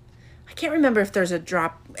have, I can't remember if there's a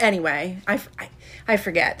drop. Anyway, I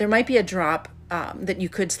forget. There might be a drop that you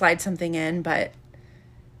could slide something in, but.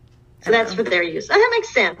 So that's what they're used. That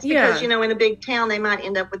makes sense because, in a big town, they might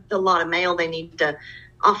end up with a lot of mail they need to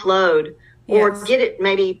offload or get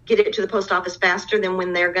it to the post office faster than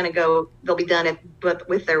when they're going to go, they'll be done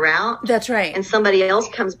with their route. That's right. And somebody else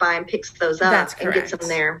comes by and picks those up and gets them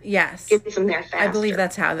there. Yes. Gets them there faster. I believe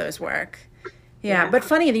that's how those work. Yeah. But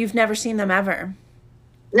funny that you've never seen them ever.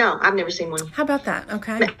 No, I've never seen one. How about that?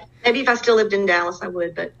 Okay. Maybe if I still lived in Dallas, I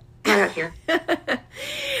would, but not out here.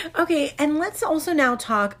 Okay, and let's also now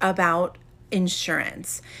talk about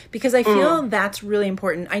insurance, because I feel that's really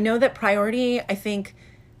important. I know that priority, I think,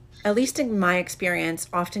 at least in my experience,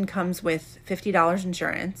 often comes with $50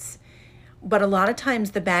 insurance, but a lot of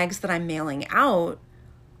times the bags that I'm mailing out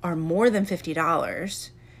are more than $50.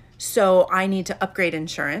 So I need to upgrade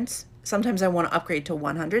insurance. Sometimes I want to upgrade to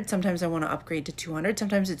 $100. Sometimes I want to upgrade to $200.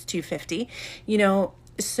 Sometimes it's $250.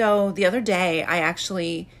 So the other day I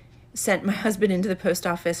actually sent my husband into the post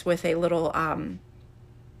office with a little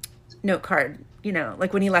note card.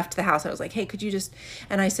 Like when he left the house, I was like, hey,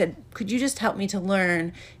 and I said, could you just help me to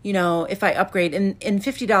learn, if I upgrade in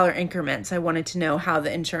 $50 increments, I wanted to know how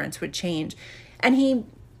the insurance would change. And he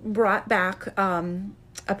brought back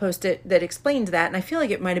a Post-it that explained that. And I feel like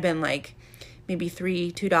it might've been like maybe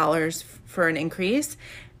 $2 for an increase.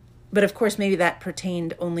 But of course, maybe that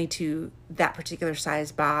pertained only to that particular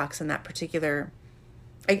size box and that particular,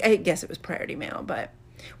 I guess it was priority mail. But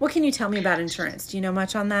what can you tell me about insurance? Do you know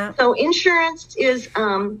much on that? So insurance is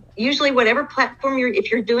usually whatever platform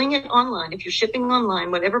if you're doing it online, if you're shipping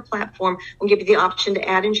online, whatever platform will give you the option to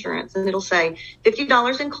add insurance. And it'll say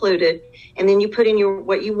 $50 included. And then you put in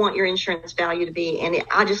what you want your insurance value to be. And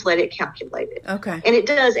I just let it calculate it. Okay. And it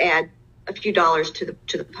does add a few dollars to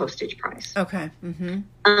the postage price. Okay.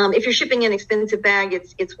 Mm-hmm. If you're shipping an expensive bag,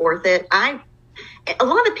 it's worth it. A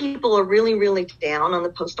lot of people are really, really down on the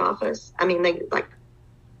post office. I mean, they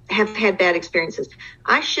have had bad experiences.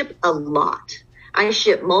 I ship a lot. I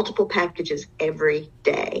ship multiple packages every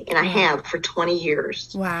day, and I have for 20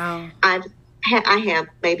 years. Wow. I have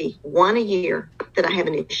maybe one a year that I have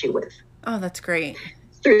an issue with. Oh, that's great.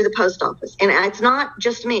 Through the post office. And it's not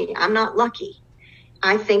just me. I'm not lucky.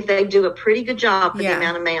 I think they do a pretty good job for the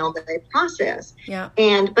amount of mail that they process. Yeah.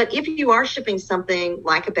 But if you are shipping something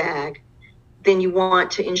like a bag, then you want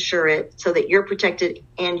to insure it so that you're protected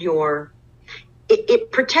and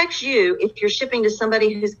it protects you. If you're shipping to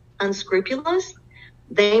somebody who's unscrupulous,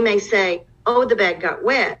 they may say, oh, the bag got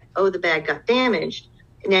wet. Oh, the bag got damaged.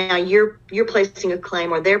 Now you're placing a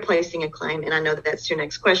claim, or they're placing a claim. And I know that's your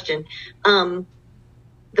next question. The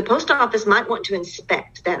post office might want to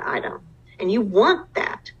inspect that item. And you want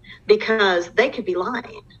that because they could be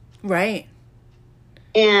lying. Right.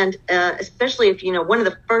 And especially if, one of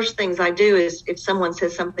the first things I do is if someone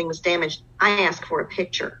says something was damaged, I ask for a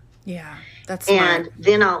picture. Yeah, that's smart. And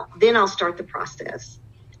then I'll start the process.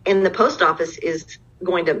 And the post office is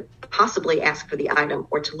going to possibly ask for the item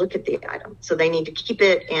or to look at the item. So they need to keep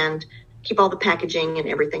it and keep all the packaging and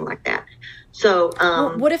everything like that. So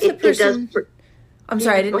what if the person... I'm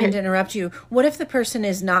sorry, I didn't mean to interrupt you. What if the person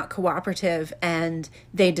is not cooperative and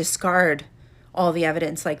they discard all the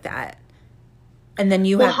evidence like that? And then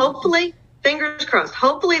hopefully, fingers crossed,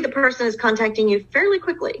 hopefully the person is contacting you fairly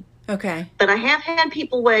quickly. Okay. But I have had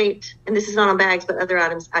people wait, and this is not on bags, but other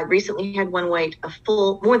items. I recently had one wait a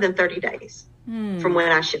full more than 30 days from when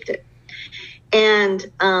I shipped it. And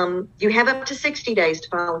you have up to 60 days to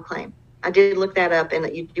file a claim. I did look that up,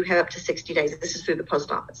 and you have up to 60 days. This is through the post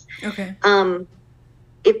office. Okay.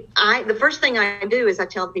 The first thing I do is I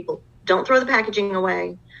tell people, don't throw the packaging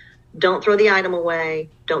away. Don't throw the item away.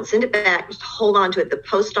 Don't send it back. Just hold on to it. The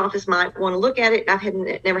post office might want to look at it. I've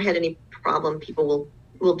never had any problem. People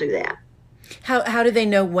will do that. How do they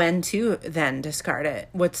know when to then discard it?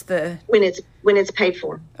 What's the... When it's paid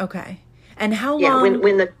for. Okay. And how long... Yeah,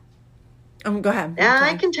 when the... Go ahead.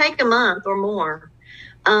 It can take a month or more.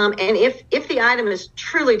 And if the item is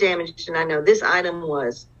truly damaged, and I know this item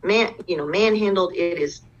was manhandled, it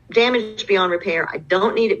is damaged beyond repair, I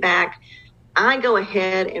don't need it back, I go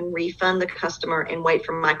ahead and refund the customer and wait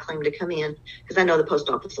for my claim to come in because I know the post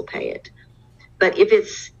office will pay it. But if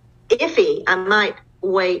it's iffy, I might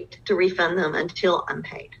wait to refund them until I'm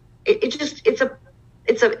paid. It's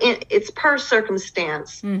it's per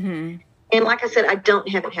circumstance. Mm-hmm. And like I said, I don't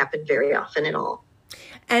have it happen very often at all.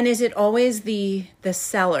 And is it always the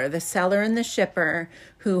seller and the shipper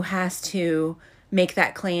who has to make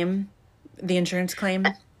that claim, the insurance claim?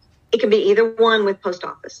 It can be either one with post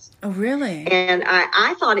office. Oh, really? And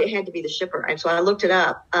I thought it had to be the shipper. And so I looked it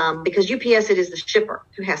up because UPS, it is the shipper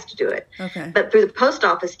who has to do it. Okay. But through the post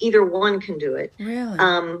office, either one can do it. Really?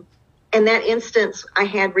 And that instance I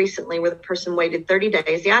had recently where the person waited 30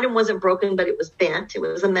 days. The item wasn't broken, but it was bent. It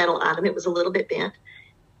was a metal item. It was a little bit bent.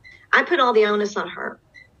 I put all the onus on her.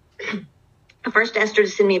 I first asked her to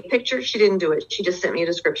send me a picture. She didn't do it. She just sent me a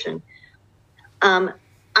description.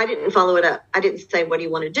 I didn't follow it up. I didn't say, what do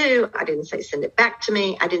you want to do? I didn't say, send it back to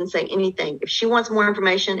me. I didn't say anything. If she wants more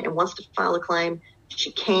information and wants to file a claim,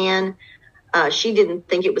 she can. She didn't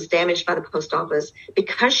think it was damaged by the post office.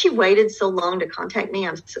 Because she waited so long to contact me,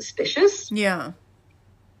 I'm suspicious. Yeah.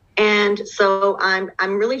 And so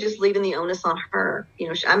I'm really just leaving the onus on her. You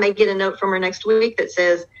know, I may get a note from her next week that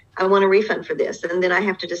says, I want a refund for this. And then I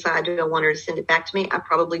have to decide, do I want her to send it back to me? I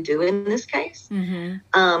probably do in this case.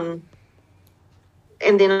 Mm-hmm.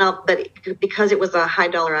 And then but because it was a high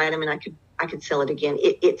dollar item and I could sell it again,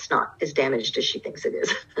 it's not as damaged as she thinks it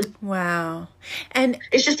is. Wow. And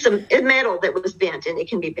it's just a metal that was bent and it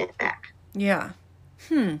can be bent back. Yeah.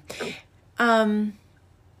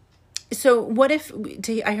 So what if,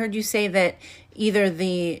 I heard you say that either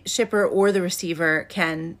the shipper or the receiver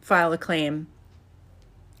can file a claim.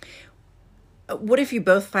 What if you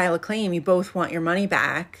both file a claim, you both want your money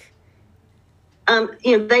back?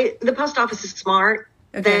 You know, the post office is smart.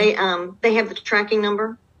 Okay. They have the tracking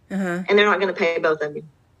number, and they're not going to pay both of you.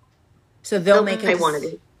 So they'll make pay one of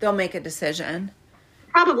you. They'll make a decision.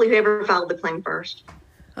 Probably whoever filed the claim first.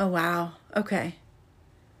 Oh wow. Okay.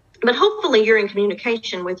 But hopefully you're in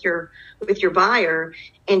communication with your buyer,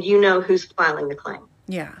 and you know who's filing the claim.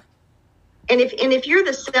 Yeah. And if you're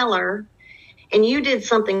the seller, and you did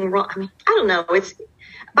something wrong, I mean, I don't know.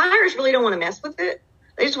 Buyers really don't want to mess with it.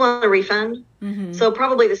 They just want a refund. Mm-hmm. So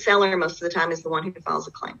probably the seller most of the time is the one who files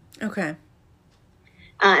a claim. Okay.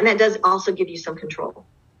 And that does also give you some control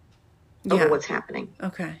over what's happening.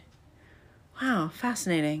 Okay. Wow.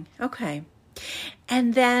 Fascinating. Okay.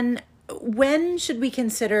 And then when should we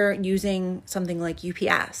consider using something like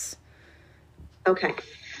UPS? Okay.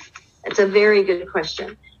 That's a very good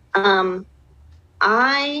question.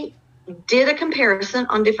 I did a comparison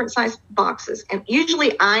on different size boxes. And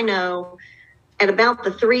usually I know at about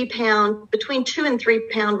the between 2 and 3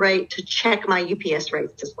 pound rate to check my UPS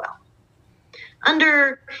rates as well.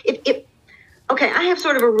 I have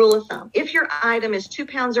sort of a rule of thumb. If your item is 2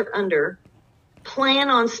 pounds or under, plan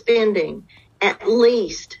on spending at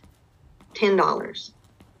least $10.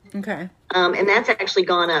 Okay. And that's actually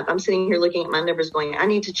gone up. I'm sitting here looking at my numbers going, I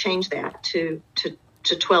need to change that to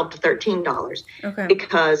 $12 to $13. Okay.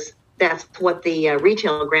 Because that's what the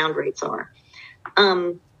retail ground rates are.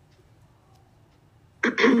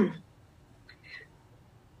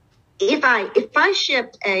 If I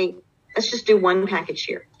shipped let's just do one package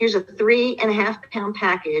here. Here's a 3.5 pound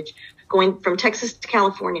package going from Texas to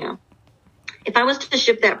California. If I was to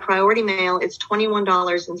ship that priority mail, it's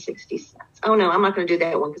 $21.60. Oh no, I'm not going to do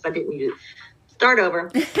that one because I didn't use it. Start over.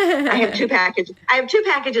 I have two packages.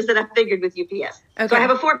 That I figured with UPS. Okay. So I have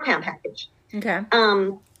a 4 pound package. Okay.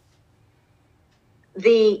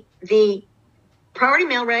 The priority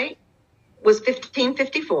mail rate was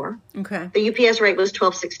 $15.54. Okay. The UPS rate was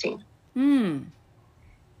 $12.16.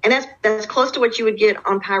 And that's close to what you would get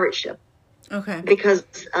on pirate ship. Okay. Because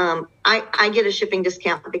I get a shipping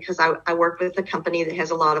discount because I work with a company that has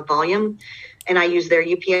a lot of volume, and I use their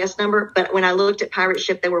UPS number. But when I looked at pirate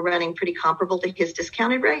ship, they were running pretty comparable to his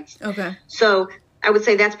discounted rates. Okay. So I would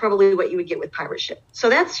say that's probably what you would get with pirate ship. So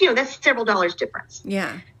that's several dollars difference.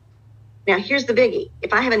 Yeah. Now here's the biggie.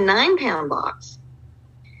 If I have a 9 pound box,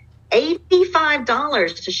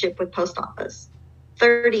 $85 to ship with post office,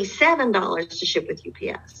 $37 to ship with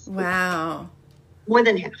UPS. Wow. More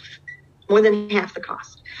than half the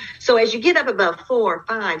cost. So as you get up above 4,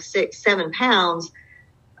 5, 6, 7 pounds,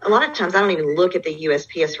 a lot of times I don't even look at the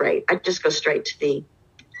USPS rate. I just go straight to the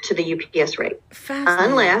UPS rate.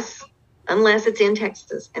 Unless it's in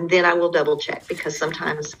Texas, and then I will double check, because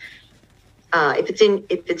sometimes if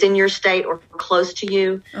it's in your state or close to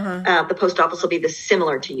you, the post office will be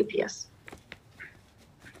similar to UPS.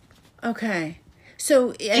 Okay.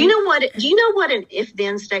 So do you know what an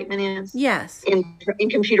if-then statement is? Yes. In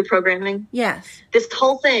computer programming? Yes. This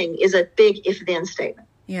whole thing is a big if-then statement.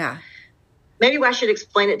 Yeah. Maybe I should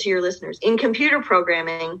explain it to your listeners. In computer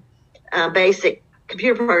programming, basic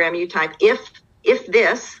computer programming, you type if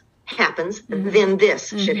this happens, then this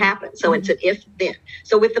should happen. So it's an if then.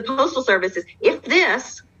 So with the Postal Service, is if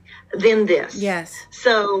this, then this. Yes.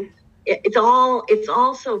 So it's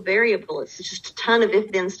all so variable. It's just a ton of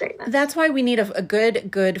if then statements. That's why we need a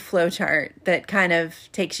good flow chart that kind of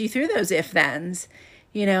takes you through those if thens,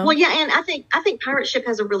 you know? Well, yeah, and I think Pirate Ship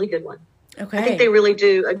has a really good one. Okay. I think they really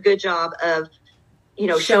do a good job of,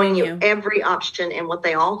 showing you every option and what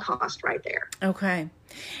they all cost right there. Okay.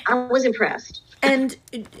 I was impressed. And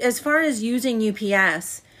as far as using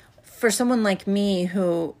UPS, for someone like me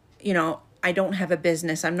who, I don't have a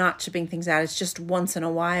business, I'm not shipping things out, it's just once in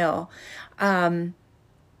a while,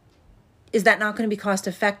 is that not going to be cost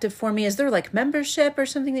effective for me? Is there like membership or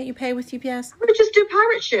something that you pay with UPS? I would just do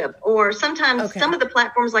Pirate Ship, or sometimes some of the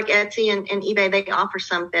platforms like Etsy and eBay, they offer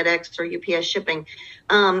some FedEx or UPS shipping.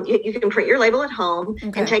 You can print your label at home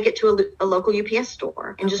and take it to a local UPS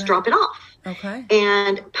store and just drop it off. Okay.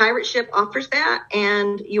 And Pirate Ship offers that,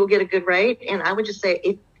 and you'll get a good rate. And I would just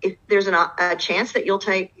say if there's a chance that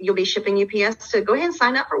you'll be shipping UPS, so go ahead and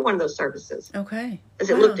sign up for one of those services. Okay. Because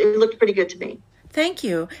it looked pretty good to me. Thank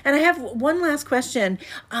you. And I have one last question.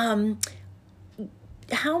 How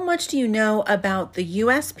much do you know about the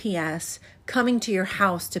USPS coming to your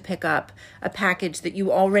house to pick up a package that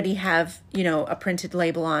you already have, a printed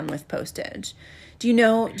label on with postage? Do you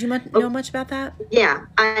know much about that? Yeah,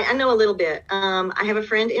 I know a little bit. I have a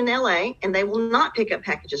friend in LA, and they will not pick up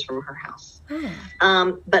packages from her house.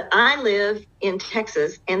 Oh. But I live in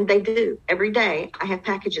Texas, and they do. Every day I have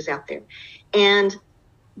packages out there. And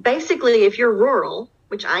basically, if you're rural,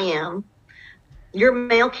 which I am, your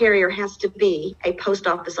mail carrier has to be a post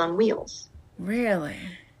office on wheels. Really?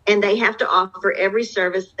 And they have to offer every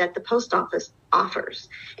service that the post office offers.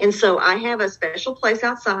 And so I have a special place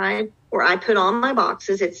outside where I put on my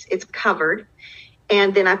boxes. It's covered.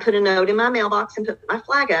 And then I put a note in my mailbox and put my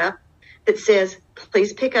flag up that says,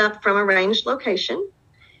 please pick up from a ranged location.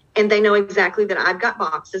 And they know exactly that I've got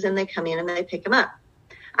boxes, and they come in and they pick them up.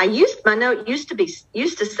 My note used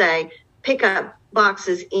to say pick up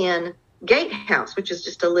boxes in Gatehouse, which is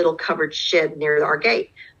just a little covered shed near our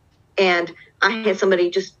gate. And I had somebody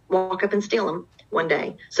just walk up and steal them one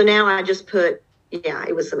day. So now I just put,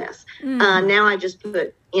 it was a mess. Now I just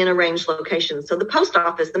put in a ranged location. So the post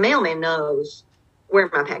office, the mailman knows where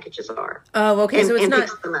my packages are. Oh, okay. So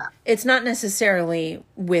it's not necessarily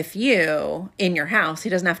with you in your house. He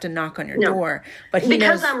doesn't have to knock on your door, but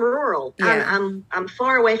because I'm rural. Yeah. I'm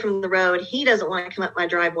far away from the road. He doesn't want to come up my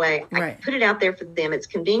driveway. Right. I put it out there for them. It's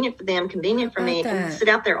convenient for them, convenient for me. I can sit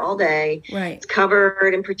out there all day. Right. It's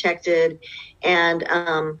covered and protected, and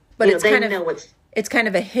but they know what's. It's kind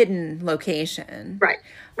of a hidden location. Right.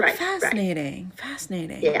 Fascinating.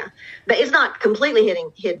 Yeah. But it's not completely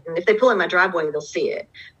hidden. If they pull in my driveway, they'll see it.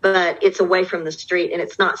 But it's away from the street, and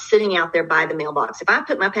it's not sitting out there by the mailbox. If I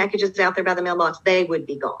put my packages out there by the mailbox, they would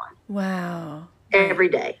be gone. Wow. Every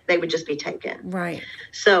day. They would just be taken. Right.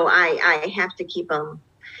 So I have to keep them.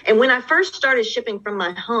 And when I first started shipping from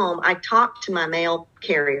my home, I talked to my mail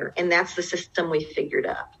carrier, and that's the system we figured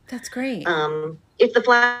up. That's great. If the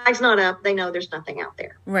flag's not up, they know there's nothing out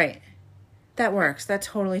there. Right. That works. That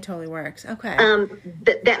totally works. Okay.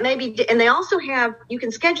 That may be, and they also have, you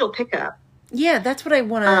can schedule pickup. Yeah, that's what I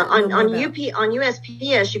want to on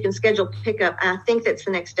USPS, you can schedule pickup. I think that's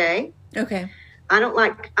the next day. Okay. I don't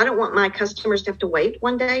want my customers to have to wait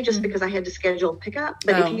one day just because I had to schedule pickup.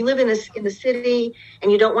 But if you live in the city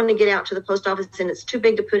and you don't want to get out to the post office and it's too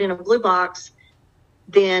big to put in a blue box,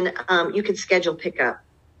 then you can schedule pickup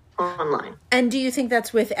online. And do you think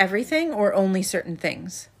that's with everything or only certain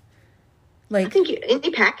things? I think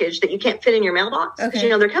any package that you can't fit in your mailbox, because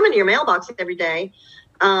they're coming to your mailbox every day,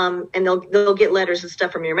 and they'll get letters and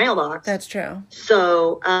stuff from your mailbox. That's true.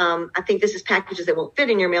 So I think this is packages that won't fit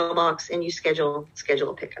in your mailbox, and you schedule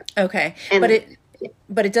a pickup. Okay,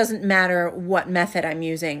 but it doesn't matter what method I'm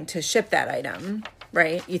using to ship that item,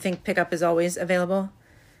 right? You think pickup is always available?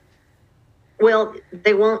 Well,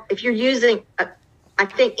 they won't if you're using. I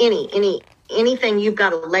think anything you've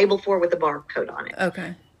got a label for with a barcode on it.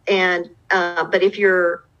 Okay. And but if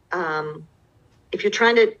you're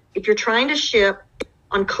trying to ship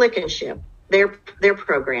on Click and Ship, their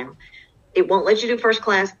program, it won't let you do first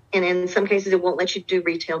class, and in some cases it won't let you do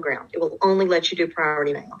retail ground. It will only let you do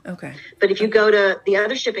priority mail. Okay. But if you go to the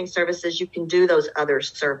other shipping services, you can do those other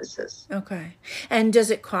services. Okay. And does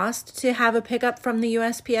it cost to have a pickup from the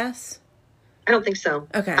USPS? I don't think so.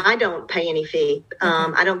 Okay. I don't pay any fee.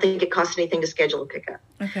 I don't think it costs anything to schedule a pickup.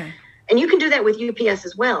 Okay. And you can do that with UPS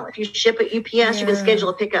as well. If you ship at UPS, you can schedule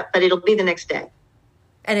a pickup, but it'll be the next day.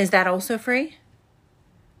 And is that also free?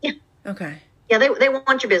 Yeah. Okay. Yeah, they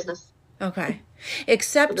want your business. Okay.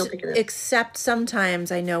 Except, So don't pick it up. except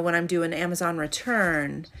sometimes I know when I'm doing Amazon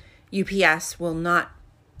return, UPS will not.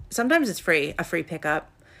 Sometimes it's free, a free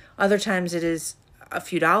pickup. Other times it is a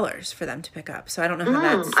few dollars for them to pick up. So I don't know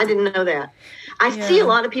how that's. I didn't know that. I see a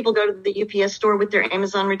lot of people go to the UPS store with their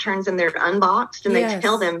Amazon returns and they're unboxed, and they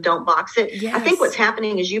tell them don't box it. Yes. I think what's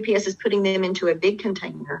happening is UPS is putting them into a big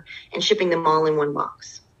container and shipping them all in one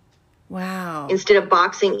box. Wow. Instead of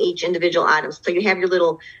boxing each individual item. So you have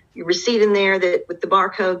your receipt in there that with the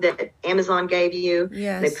barcode that Amazon gave you.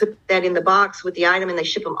 Yes. They put that in the box with the item and they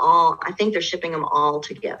ship them all. I think they're shipping them all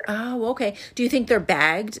together. Oh, okay. Do you think they're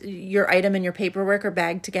bagged? Your item and your paperwork are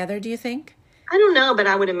bagged together, do you think? I don't know, but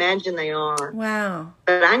I would imagine they are. Wow.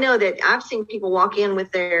 But I know that I've seen people walk in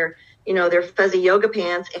with their fuzzy yoga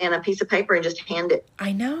pants and a piece of paper and just hand it.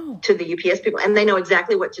 I know. To the UPS people, and they know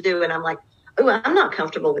exactly what to do. And I'm like, oh, I'm not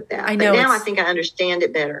comfortable with that. I know. But now I think I understand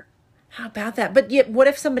it better. How about that? But yet, what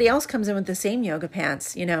if somebody else comes in with the same yoga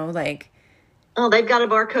pants? Oh, they've got a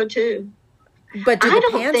barcode too. But do I the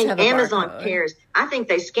don't pants think have a Amazon barcode? cares. I think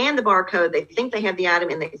they scan the barcode, they think they have the item,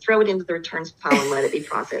 and they throw it into the returns pile and let it be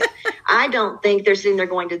processed. I don't think they're sitting there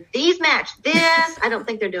going to these match this. I don't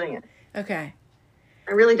think they're doing it. Okay.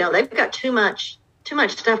 I really don't. They've got too much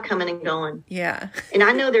stuff coming and going. Yeah. And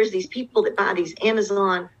I know there's these people that buy these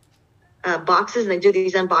Amazon boxes, and they do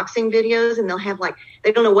these unboxing videos, and they'll have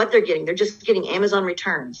they don't know what they're getting. They're just getting Amazon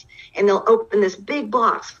returns, and they'll open this big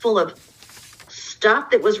box full of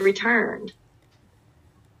stuff that was returned,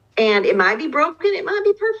 and it might be broken, it might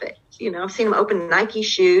be perfect. I've seen them open Nike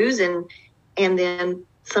shoes and then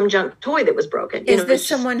some junk toy that was broken. Is this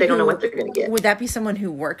someone they don't know what they're going to get? Would that be someone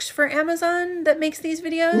who works for Amazon that makes these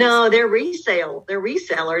videos? No, they're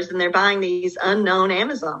resellers, and they're buying these unknown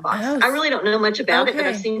Amazon boxes. Oh, I really don't know much about it, but okay.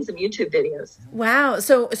 I've seen some YouTube videos. Wow.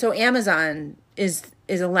 So Amazon is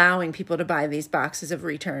allowing people to buy these boxes of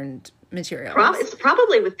returned materials. It's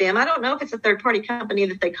probably with them. I don't know if it's a third-party company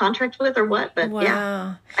that they contract with or what, but wow.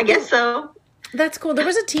 Yeah, I guess so. That's cool. There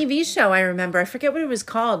was a TV show I remember. I forget what it was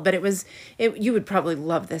called, but you would probably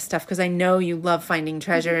love this stuff because I know you love finding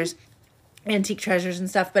treasures, antique treasures and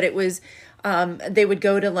stuff. But it was, they would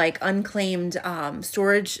go to unclaimed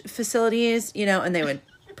storage facilities, and they would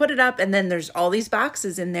put it up, and then there's all these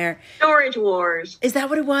boxes in there. Storage Wars. Is that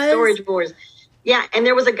what it was? Storage Wars. Yeah, and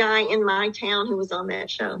there was a guy in my town who was on that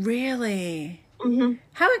show. Really? Mm-hmm.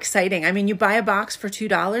 How exciting. I mean, you buy a box for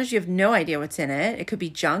 $2. You have no idea what's in it. It could be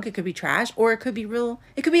junk. It could be trash. Or it could be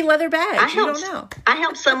it could be leather bags. You don't know. I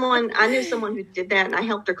helped someone. I knew someone who did that, and I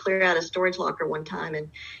helped her clear out a storage locker one time. And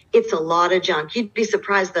it's a lot of junk. You'd be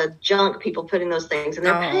surprised the junk people put in those things. And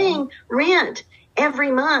they're paying rent every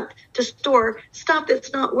month to store stuff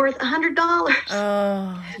that's not worth $100.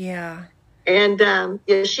 Oh, yeah. And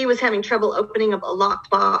she was having trouble opening up a locked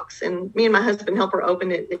box, and me and my husband helped her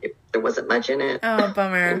open it. There wasn't much in it. Oh,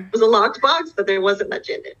 bummer. It was a locked box, but there wasn't much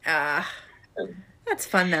in it. That's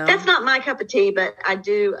fun though. That's not my cup of tea, but I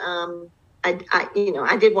do.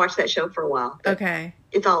 I did watch that show for a while. Okay.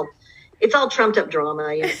 It's all trumped up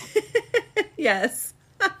drama. Yes.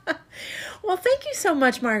 Well, thank you so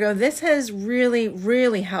much, Margo. This has really,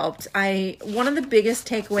 really helped. One of the biggest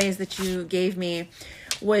takeaways that you gave me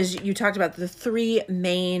was you talked about the 3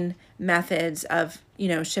 main methods of,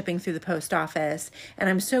 shipping through the post office. And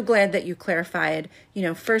I'm so glad that you clarified,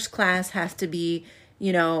 first class has to be,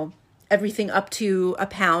 everything up to a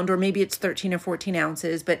pound, or maybe it's 13 or 14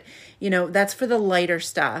 ounces, but that's for the lighter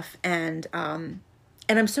stuff. And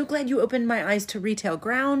I'm so glad you opened my eyes to retail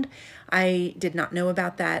ground. I did not know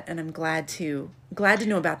about that, and I'm glad to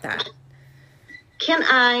know about that. Can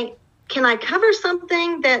I cover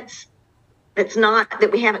something that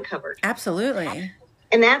we haven't covered? Absolutely.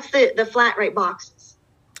 And that's the flat rate boxes.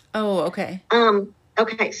 Oh, okay.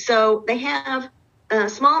 Okay. So they have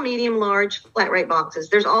small, medium, large flat rate boxes.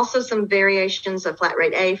 There's also some variations of flat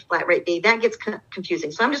rate A, flat rate B. That gets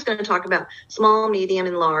confusing. So I'm just going to talk about small, medium,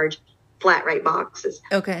 and large flat rate boxes.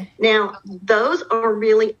 Okay. Now, those are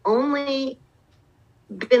really only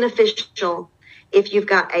beneficial if you've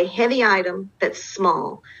got a heavy item that's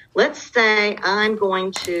small. Let's say I'm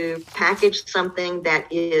going to package something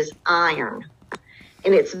that is iron,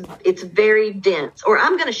 and it's very dense, or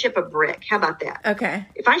I'm going to ship a brick. How about that? Okay.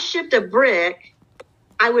 If I shipped a brick,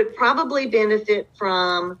 I would probably benefit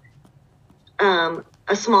from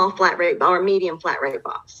a small flat rate or a medium flat rate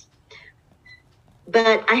box.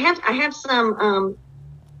 But I have some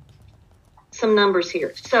numbers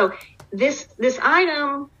here. So this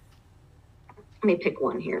item, let me pick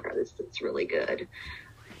one here. That's really good.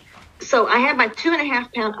 So I have my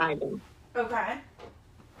 2.5 pound item. Okay.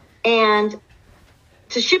 And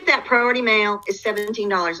to ship that priority mail is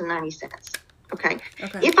 $17.90. Okay.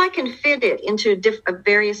 Okay. If I can fit it into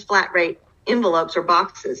various flat rate envelopes or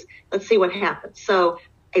boxes, let's see what happens. So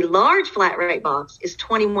a large flat rate box is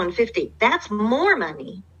 $21.50. That's more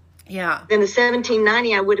money than the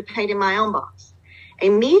 $17.90 I would have paid in my own box. A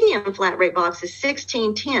medium flat rate box is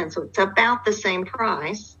 $16.10, so it's about the same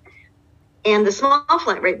price. And the small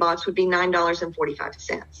flat rate box would be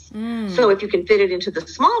 $9.45. So if you can fit it into the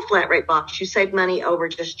small flat rate box, you save money over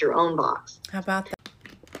just your own box. How about that?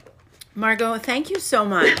 Margo, thank you so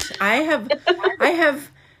much. I have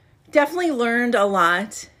definitely learned a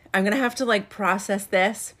lot. I'm going to have to process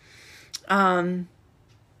this. But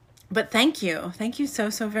thank you. Thank you so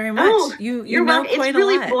very much. Oh, you're welcome. It's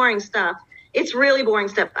really boring stuff. It's really boring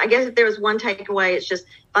stuff. I guess if there was one takeaway, it's just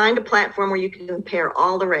find a platform where you can compare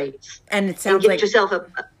all the rates. And it sounds get yourself a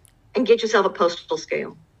postal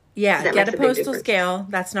scale. Yeah, get a postal scale.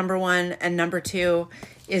 That's number one. And number two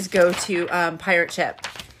is go to Pirate Ship.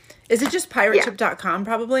 Is it just pirateship.com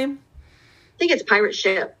probably? I think it's Pirate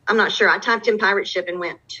Ship. I'm not sure. I typed in Pirate Ship and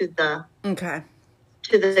went to the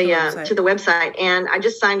website, and I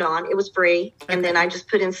just signed on. It was free, and then I just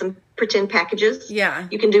put in some pretend packages. Yeah,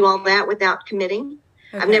 you can do all that without committing.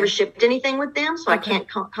 Okay. I've never shipped anything with them, so I can't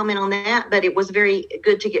comment on that. But it was very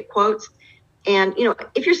good to get quotes. And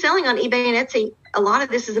if you're selling on eBay and Etsy, a lot of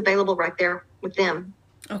this is available right there with them.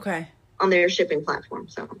 Okay. On their shipping platform.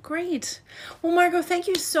 So great. Well, Margo, thank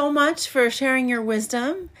you so much for sharing your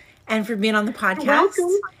wisdom and for being on the podcast. You're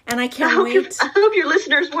welcome. And I can't wait. I hope your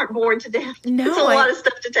listeners weren't bored to death. No, it's a lot of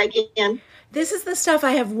stuff to take in. This is the stuff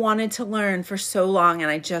I have wanted to learn for so long,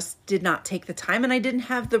 and I just did not take the time, and I didn't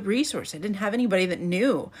have the resource. I didn't have anybody that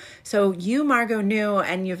knew. So you, Margo, knew,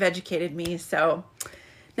 and you've educated me. So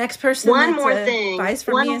next person buys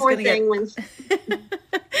from me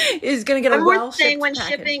is going to get a well-shipped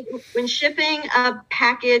package. When shipping a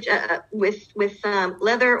package with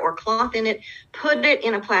leather or cloth in it, put it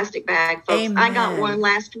in a plastic bag, folks. Amen. I got one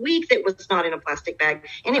last week that was not in a plastic bag,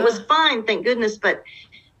 and it was fine, thank goodness. But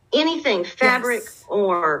anything fabric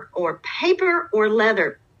or paper or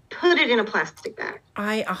leather, put it in a plastic bag.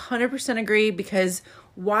 I 100% agree, because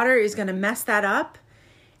water is going to mess that up.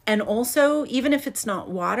 And also, even if it's not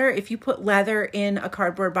water, if you put leather in a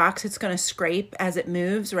cardboard box, it's going to scrape as it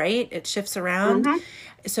moves, right? It shifts around. Mm-hmm.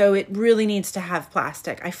 So it really needs to have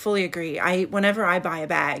plastic. I fully agree. Whenever I buy a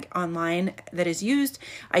bag online that is used,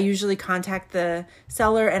 I usually contact the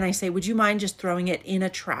seller and I say, would you mind just throwing it in a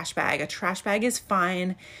trash bag? A trash bag is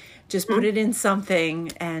fine. Just put it in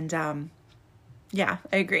something. And yeah,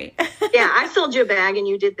 I agree. Yeah, I sold you a bag and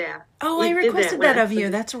you did that. Oh, I requested that of you.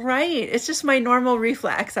 That's right. It's just my normal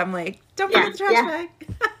reflex. I'm like, don't put it in the trash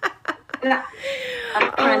bag.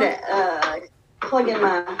 I'm trying to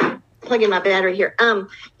plug in my battery here. And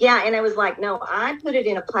I was like, no, I put it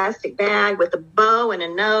in a plastic bag with a bow and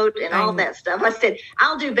a note and all that stuff. I said,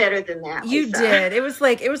 I'll do better than that. You Lisa. did. It was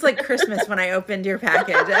like Christmas when I opened your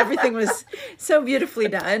package. Everything was so beautifully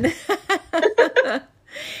done.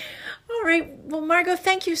 All right. Well, Margo,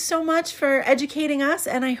 thank you so much for educating us,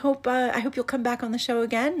 and I hope you'll come back on the show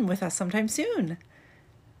again with us sometime soon.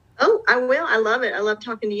 Oh, I will. I love it. I love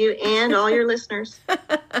talking to you and all your listeners.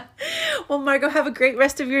 Well, Margo, have a great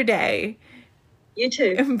rest of your day. You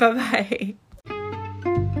too. Bye-bye.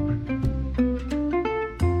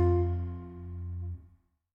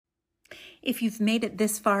 If you've made it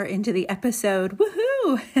this far into the episode,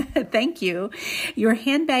 woohoo! Thank you. Your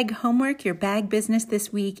handbag homework, your bag business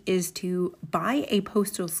this week is to buy a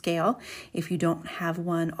postal scale if you don't have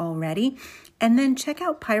one already. And then check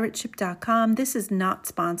out pirateship.com. This is not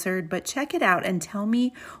sponsored, but check it out and tell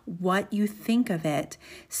me what you think of it.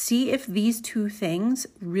 See if these two things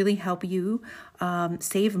really help you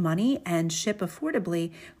save money and ship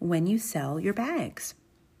affordably when you sell your bags.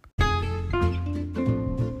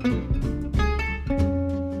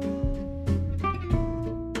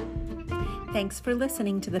 Thanks for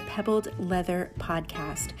listening to the Pebbled Leather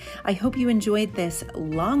Podcast. I hope you enjoyed this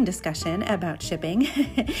long discussion about shipping.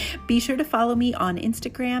 Be sure to follow me on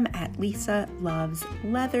Instagram at Lisa Loves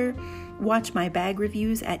Leather. Watch my bag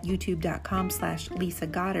reviews at youtube.com/Lisa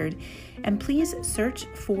Goddard. And please search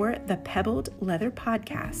for the Pebbled Leather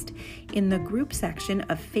Podcast in the group section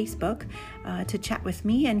of Facebook to chat with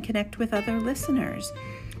me and connect with other listeners.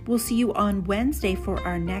 We'll see you on Wednesday for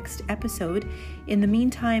our next episode. In the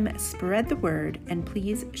meantime, spread the word and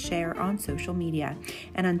please share on social media.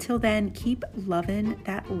 And until then, keep loving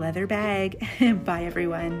that leather bag. Bye,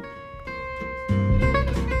 everyone.